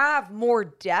 You have more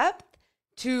depth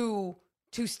to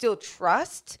still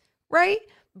trust, right?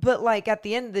 But like at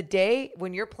the end of the day,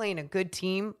 when you're playing a good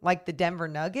team like the Denver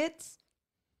Nuggets,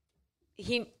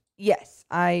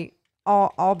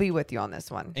 I'll be with you on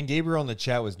this one. And Gabriel in the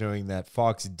chat was knowing that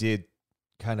Fox did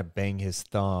kind of bang his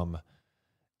thumb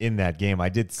in that game. I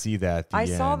did see that. I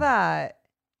saw that.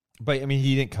 But I mean,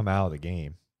 he didn't come out of the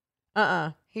game.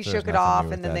 He shook it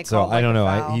off and then they called. So I don't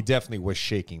know. He definitely was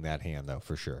shaking that hand though,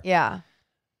 for sure. Yeah.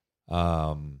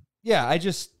 Yeah.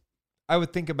 I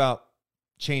would think about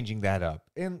changing that up,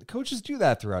 and coaches do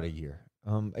that throughout a year.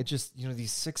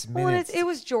 These 6 minutes. Well, it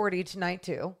was Jordy tonight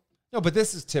too. No, but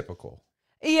this is typical.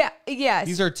 Yeah. Yes.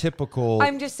 These are typical.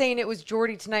 I'm just saying it was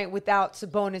Jordy tonight without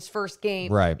Sabonis' first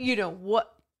game. Right. You know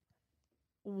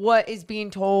what is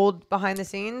being told behind the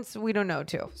scenes, we don't know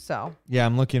too. So yeah,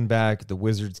 I'm looking back at the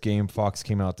Wizards game. Fox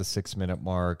came out at the 6-minute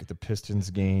mark. The Pistons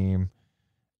game.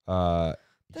 What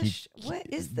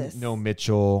is this? No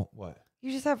Mitchell. What?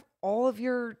 You just have all of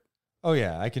your. Oh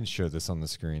yeah, I can show this on the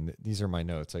screen. These are my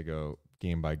notes. I go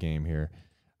game by game here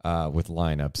with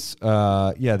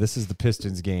lineups. Yeah, this is the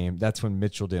Pistons game. That's when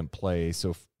Mitchell didn't play.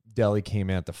 So Delly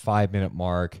came in at the 5-minute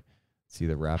mark. See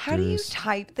the Raptors. How do you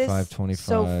type this 5:25.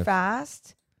 so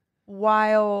fast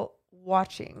while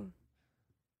watching?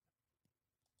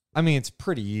 I mean, it's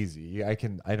pretty easy. I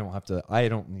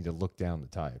don't need to look down to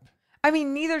type. I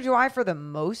mean, neither do I for the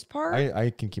most part.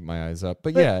 I can keep my eyes up.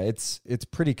 But yeah, it's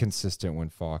pretty consistent when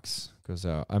Fox goes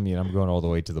out. I mean, I'm going all the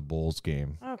way to the Bulls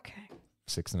game. Okay.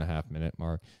 6.5-minute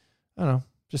mark. I don't know.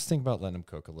 Just think about letting him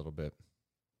cook a little bit.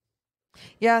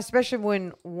 Yeah, especially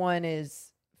when one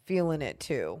is feeling it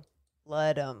too.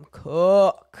 Let him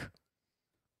cook.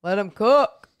 Let him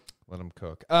cook. Let him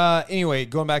cook. Anyway,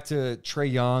 going back to Trae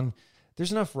Young,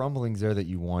 there's enough rumblings there that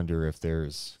you wonder if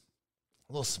there's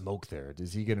a little smoke there.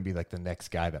 Is he going to be like the next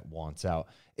guy that wants out?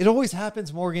 It always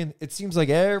happens, Morgan. It seems like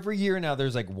every year now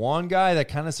there's like one guy that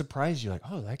kind of surprises you. Like,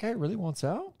 oh, that guy really wants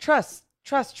out? Trust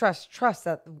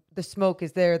that the smoke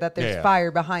is there, that there's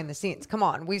fire behind the scenes. Come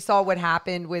on. We saw what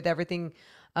happened with everything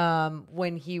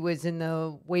when he was in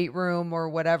the weight room or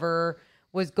whatever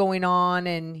was going on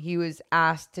and he was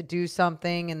asked to do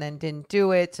something and then didn't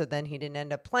do it. So then he didn't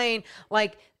end up playing.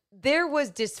 Like, there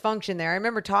was dysfunction there. I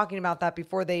remember talking about that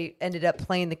before they ended up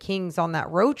playing the Kings on that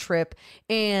road trip.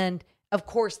 And of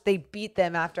course they beat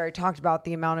them after I talked about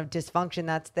the amount of dysfunction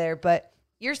that's there. But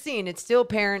you're seeing it's still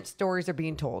apparent. Stories are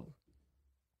being told.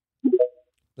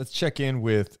 Let's check in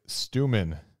with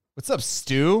Stewman. What's up,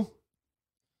 Stu?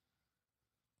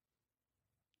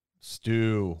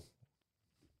 Stu.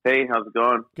 Hey, how's it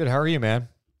going? Good. How are you, man?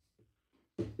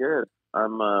 Good.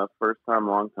 I'm first time,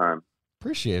 long time.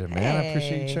 Appreciate it, man. I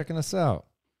appreciate you checking us out.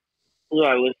 Well,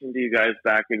 I listened to you guys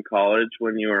back in college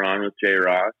when you were on with Jay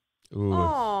Ross. Ooh.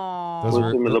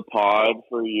 Listened to the pod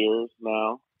for years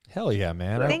now. Hell yeah,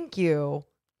 man. Thank you.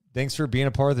 Thanks for being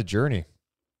a part of the journey.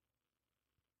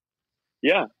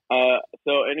 Yeah.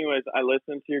 So anyways, I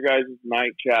listened to your guys'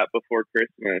 night chat before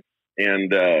Christmas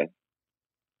and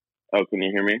can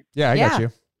you hear me? Yeah, I got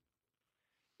you.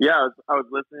 Yeah, I was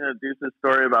listening to Deuce's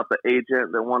story about the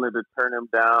agent that wanted to turn him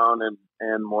down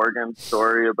and Morgan's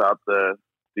story about the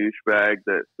douchebag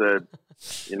that said,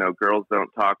 girls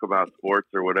don't talk about sports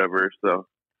or whatever. So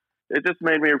it just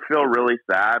made me feel really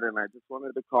sad, and I just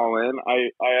wanted to call in. I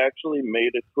actually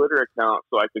made a Twitter account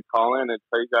so I could call in and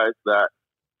tell you guys that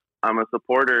I'm a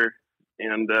supporter,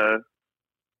 and,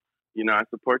 I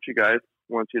support you guys.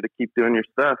 I want you to keep doing your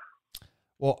stuff.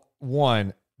 Well,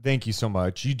 one, thank you so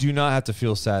much. You do not have to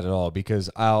feel sad at all because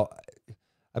I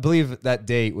believe that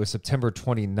date was September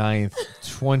 29th,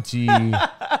 2020.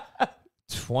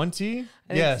 2020?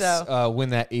 I Yes, think so. when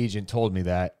that agent told me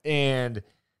that. And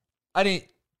I didn't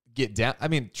get down. I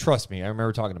mean, trust me, I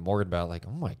remember talking to Morgan about like,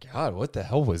 oh my God, what the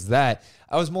hell was that?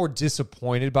 I was more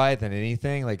disappointed by it than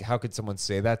anything. Like, how could someone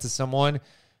say that to someone?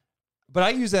 But I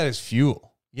use that as fuel.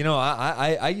 You know,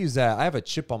 I use that. I have a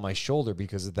chip on my shoulder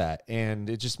because of that, and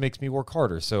it just makes me work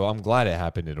harder. So I'm glad it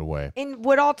happened in a way. And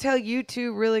what I'll tell you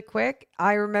too, really quick,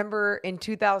 I remember in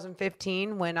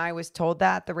 2015 when I was told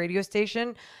that at the radio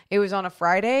station, it was on a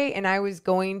Friday, and I was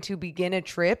going to begin a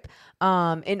trip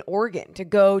in Oregon to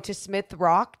go to Smith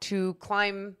Rock to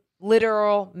climb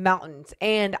literal mountains.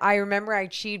 And I remember I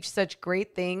achieved such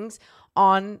great things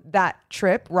on that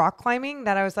trip, rock climbing,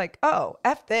 that I was like, oh,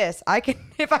 F this.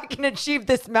 If I can achieve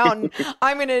this mountain,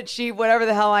 I'm going to achieve whatever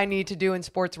the hell I need to do in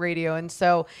sports radio. And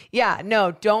so, yeah,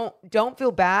 no, don't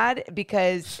feel bad,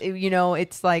 because, you know,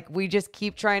 it's like we just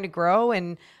keep trying to grow,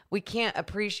 and we can't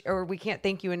appreciate, or we can't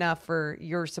thank you enough for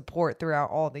your support throughout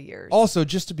all the years. Also,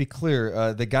 just to be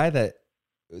clear, the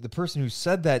person who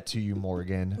said that to you,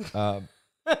 Morgan,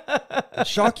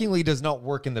 shockingly does not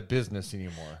work in the business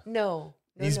anymore. No.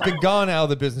 He's been gone out of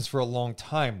the business for a long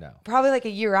time now. Probably like a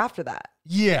year after that.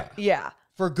 Yeah. Yeah.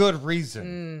 For good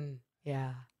reason.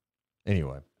 Yeah.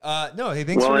 Anyway. No, hey,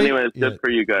 thanks well, for anyway, it's good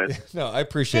for you guys. No, I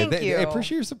appreciate Thank it. you. I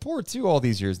appreciate your support too all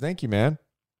these years. Thank you, man.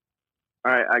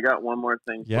 All right, I got one more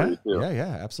thing for you too.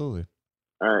 Yeah, absolutely.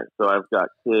 All right, so I've got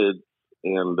kids,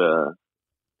 and the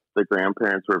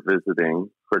grandparents were visiting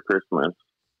for Christmas,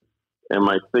 and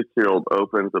my 6-year-old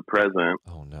opens a present.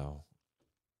 Oh no.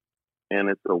 And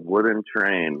it's a wooden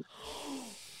train.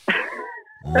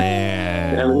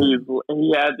 Man. And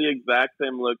he had the exact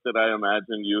same look that I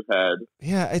imagined you had.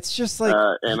 Yeah, it's just like...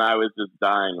 and I was just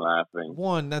dying laughing.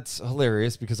 One, that's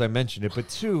hilarious because I mentioned it. But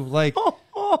two, like,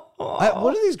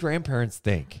 what do these grandparents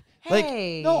think?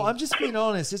 Hey. Like, no, I'm just being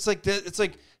honest. It's like,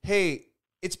 hey,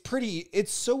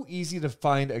 it's so easy to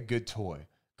find a good toy.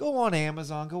 Go on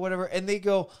Amazon, go whatever. And they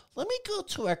go, let me go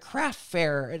to a craft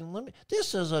fair and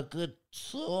this is a good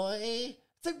toy.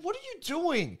 It's like, what are you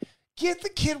doing? Get the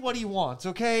kid what he wants,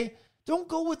 okay? Don't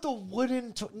go with the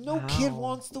wooden toy. No kid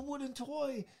wants the wooden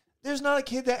toy. There's not a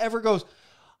kid that ever goes,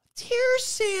 dear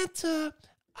Santa,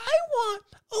 I want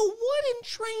a wooden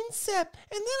train set,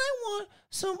 and then I want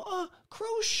some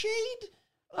crocheted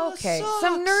Okay, socks.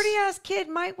 some nerdy ass kid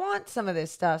might want some of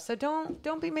this stuff, so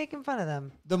don't be making fun of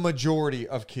them. The majority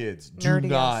of kids do Nerdy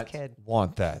not ass kid.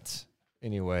 want that.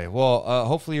 Anyway, well,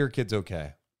 hopefully your kid's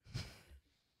okay.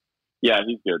 Yeah,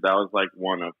 he's good. That was like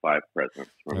one of 5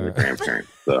 presents from the grandparents,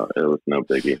 so it was no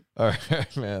biggie. All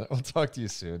right, man. I'll talk to you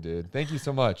soon, dude. Thank you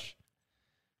so much.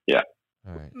 Yeah.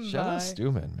 All right. Shout out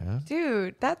Stuman, man.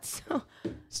 Dude, that's so...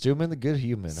 Stuman, the good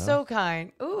human. So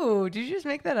kind. Ooh, did you just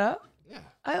make that up? Yeah.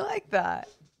 I like that.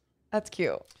 That's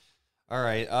cute. All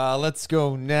right, let's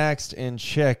go next and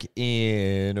check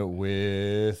in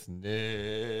with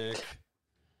Nick.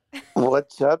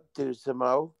 What's up,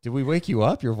 Dusimo? Did we wake you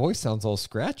up? Your voice sounds all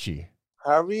scratchy.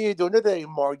 How are you doing today,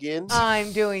 Morgan?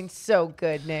 I'm doing so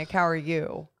good, Nick. How are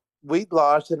you? We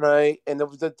lost tonight, and it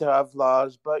was a tough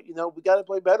loss, but, you know, we got to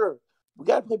play better. We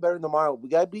got to play better tomorrow. We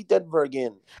got to beat Denver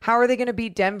again. How are they going to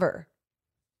beat Denver?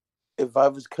 If I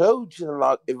was coach,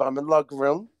 if I'm in the locker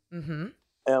room, and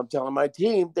I'm telling my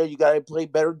team that you got to play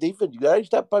better defense, you got to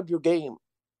step up your game.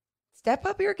 Step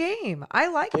up your game. I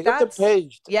like Pick that. up the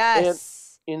pace.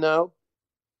 Yes. And, you know,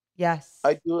 yes.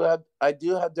 I do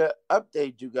have to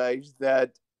update you guys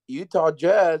that Utah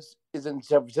Jazz is in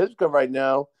San Francisco right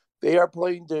now. They are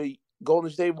playing the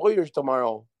Golden State Warriors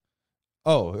tomorrow.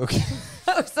 Oh, okay.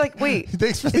 I was like, wait.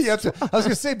 Thanks for the update. I was going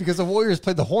to say, because the Warriors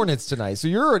played the Hornets tonight, so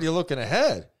you're already looking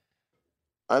ahead.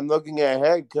 I'm looking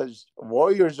ahead because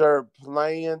Warriors are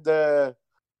playing the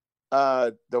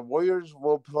Warriors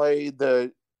will play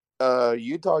the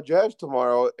Utah Jazz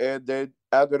tomorrow, and then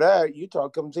after that, Utah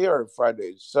comes here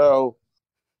Friday. So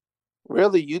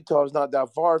really, Utah's not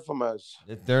that far from us.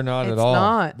 They're not It's at all.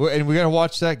 not. And we got to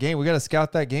watch that game. We got to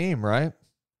scout that game, right?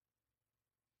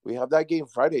 We have that game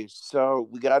Friday, so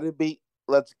we got to be.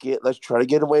 Let's try to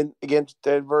get a win against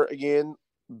Denver again.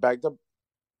 Backed up.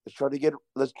 Let's try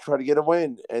to get a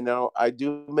win. And now I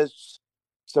do miss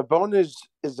Sabonis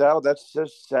is out. That's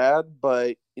just sad,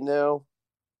 but you know,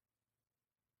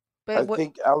 I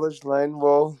think Alice Len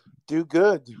will do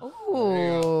good.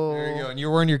 Ooh. There you go. And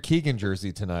you're wearing your Keegan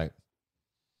jersey tonight.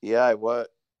 Yeah, I was.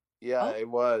 Yeah, it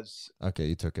was. Okay,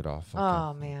 you took it off. Okay.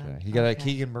 Oh man. Okay. He got a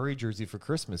Keegan Murray jersey for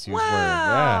Christmas. He was wearing.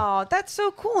 Wow, that's so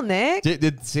cool, Nick.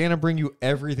 Did Santa bring you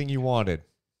everything you wanted?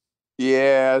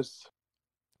 Yes.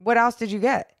 What else did you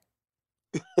get?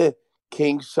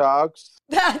 King socks.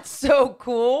 That's so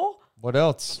cool. What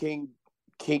else?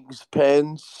 King's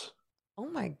pens. Oh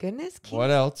my goodness.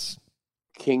 What else?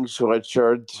 King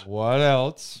sweatshirt. What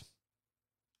else?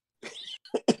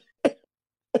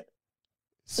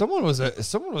 Someone was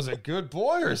a good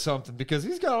boy or something because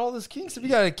he's got all this king stuff. You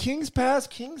got a king's pass,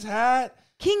 king's hat.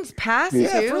 King's pass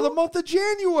Yeah, too? for the month of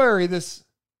January.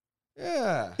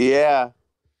 Yeah. Yeah.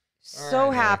 So All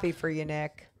right, happy for you,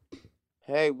 Nick.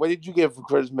 Hey, what did you get for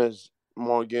Christmas,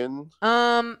 Morgan?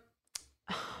 I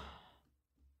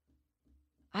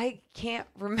can't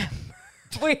remember.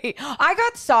 Wait, I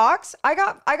got socks. I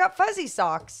got fuzzy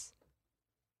socks.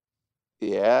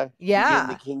 Yeah.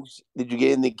 Yeah. Did you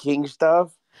get any king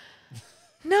stuff?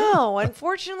 No,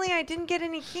 unfortunately, I didn't get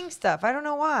any king stuff. I don't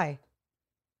know why.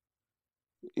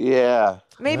 Yeah.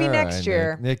 Maybe All next right,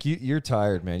 year. Nick, you're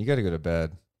tired, man. You got to go to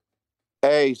bed.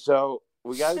 Hey, so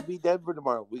we got to beat Denver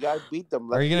tomorrow. We got to beat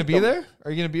them. Are you going to be there?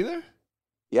 Are you going to be there?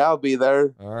 Yeah, I'll be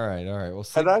there. All right. We'll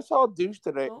see. And I saw Deuce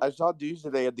today. I saw Deuce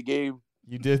today at the game.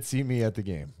 You did see me at the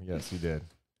game. Yes, you did.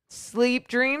 Sleep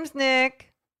dreams,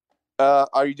 Nick.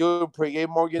 Are you doing pregame,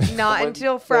 Morgan? Not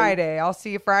until Friday. I'll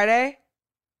see you Friday.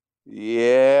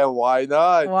 Yeah, why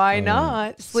not? Why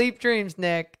not? Sleep dreams,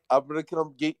 Nick. I'm gonna get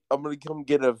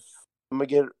a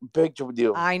picture with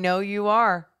you. I know you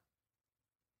are.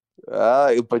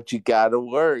 But you gotta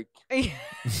work.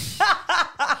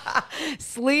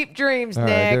 Sleep dreams, All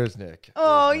Nick. right, there's Nick.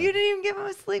 Oh, you didn't even give him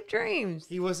a sleep dreams.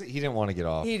 He didn't want to get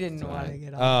off. He didn't want to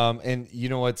get off. And you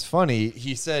know what's funny?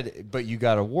 He said, but you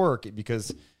got to work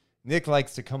because Nick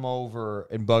likes to come over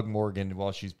and bug Morgan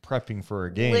while she's prepping for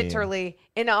a game. Literally,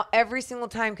 and every single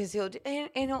time, because he'll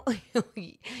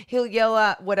yell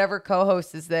at whatever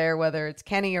co-host is there, whether it's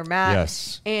Kenny or Matt.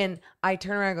 Yes. And I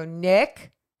turn around and go,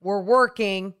 Nick, we're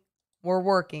working,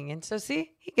 and so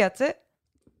see, he gets it.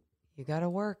 You gotta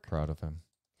work. Proud of him.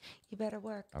 You better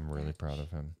work. I'm really proud of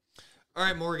him. All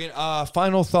right, Morgan.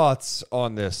 Final thoughts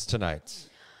on this tonight.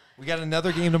 We got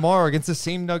another game tomorrow against the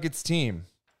same Nuggets team.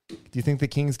 Do you think the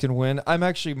Kings can win? I'm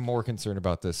actually more concerned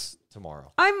about this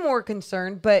tomorrow. I'm more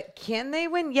concerned, but can they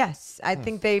win? Yes. I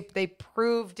think they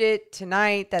proved it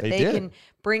tonight that they can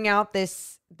bring out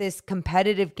this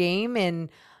competitive game, and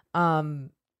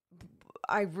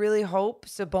I really hope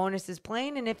Sabonis is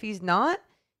playing, and if he's not,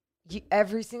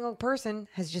 every single person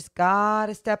has just got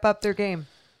to step up their game.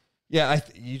 Yeah,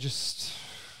 it's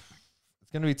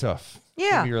going to be tough.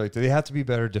 Yeah. They have to be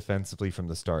better defensively from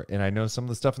the start. And I know some of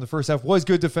the stuff in the first half was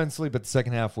good defensively, but the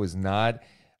second half was not.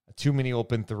 Too many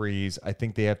open threes. I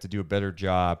think they have to do a better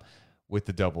job with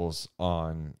the doubles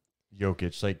on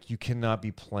Jokic. Like, you cannot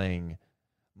be playing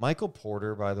Michael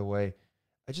Porter, by the way.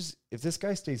 If this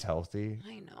guy stays healthy.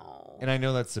 I know. And I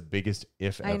know that's the biggest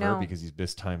if ever because he's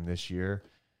missed time this year.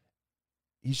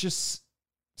 He's just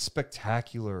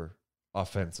spectacular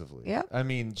offensively. Yeah. I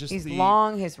mean, he's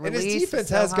long, his release. And his defense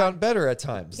has gotten better at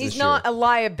times. He's not a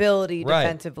liability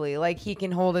defensively. Like, he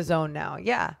can hold his own now.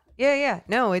 Yeah.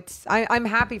 No, I'm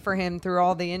happy for him through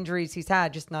all the injuries he's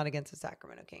had, just not against the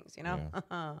Sacramento Kings, you know?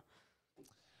 Yeah.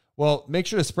 Well, make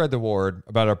sure to spread the word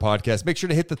about our podcast. Make sure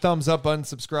to hit the thumbs up button,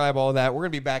 subscribe, all that. We're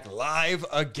going to be back live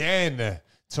again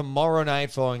tomorrow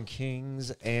night following Kings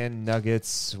and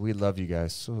Nuggets. We love you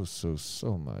guys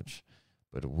so much,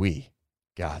 but we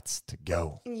got to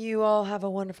go. You all have a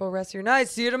wonderful rest of your night.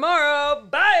 See you tomorrow.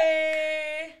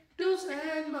 Bye. Deuce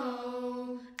and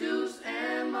Mo, Deuce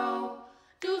and Mo,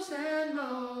 Deuce and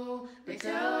Mo. They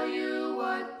tell you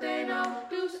what they know.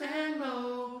 Deuce and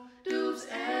Mo, Deuce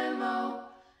and Mo,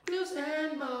 Deuce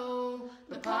and Mo.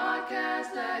 The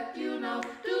podcast that you know.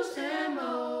 Deuce and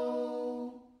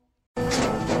Mo.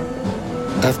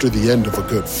 After the end of a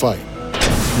good fight,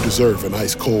 you deserve an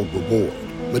ice-cold reward.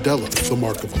 Modelo is the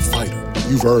mark of a fighter.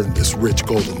 You've earned this rich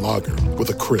golden lager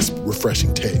with a crisp,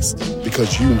 refreshing taste.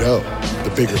 Because you know,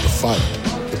 the bigger the fight,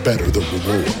 the better the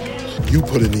reward. You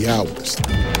put in the hours,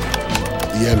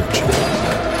 the energy,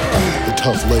 the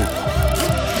tough labor.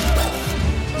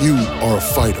 You are a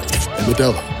fighter, and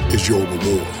Modelo is your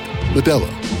reward. Modelo,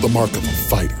 the mark of a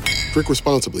fighter. Drink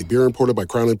responsibly. Beer imported by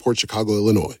Crown Imports, Chicago,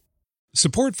 Illinois.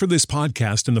 Support for this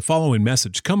podcast and the following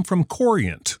message come from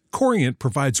Corient. Corient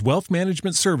provides wealth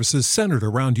management services centered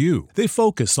around you. They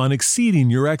focus on exceeding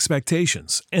your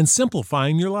expectations and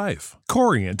simplifying your life.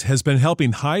 Corient has been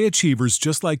helping high achievers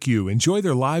just like you enjoy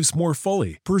their lives more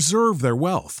fully, preserve their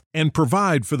wealth, and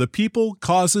provide for the people,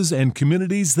 causes, and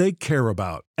communities they care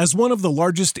about. As one of the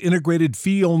largest integrated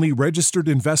fee-only registered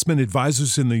investment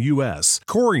advisors in the U.S.,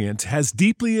 Corient has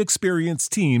deeply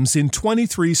experienced teams in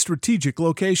 23 strategic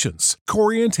locations.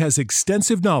 Corient has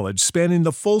extensive knowledge spanning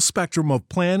the full spectrum of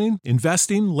plan planning,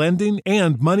 investing, lending,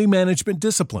 and money management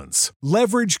disciplines.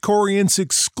 Leverage Corient's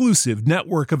exclusive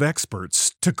network of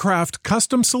experts to craft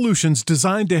custom solutions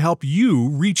designed to help you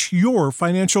reach your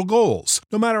financial goals,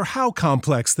 no matter how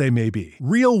complex they may be.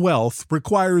 Real wealth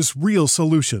requires real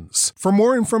solutions. For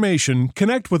more information,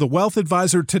 connect with a wealth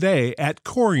advisor today at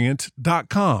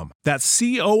Corient.com. That's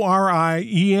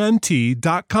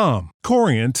Corient.com.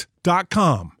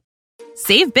 Corient.com.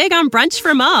 Save big on brunch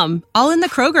for mom, all in the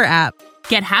Kroger app.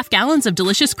 Get half gallons of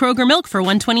delicious Kroger milk for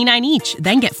 $1.29 each.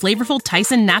 Then get flavorful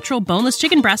Tyson natural boneless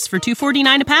chicken breasts for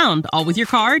 $2.49 a pound, all with your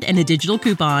card and a digital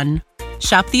coupon.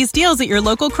 Shop these deals at your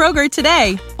local Kroger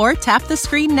today, or tap the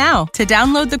screen now to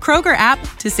download the Kroger app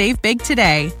to save big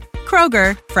today.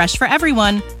 Kroger, fresh for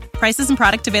everyone. Prices and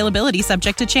product availability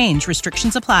subject to change.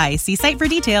 Restrictions apply. See site for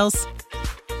details.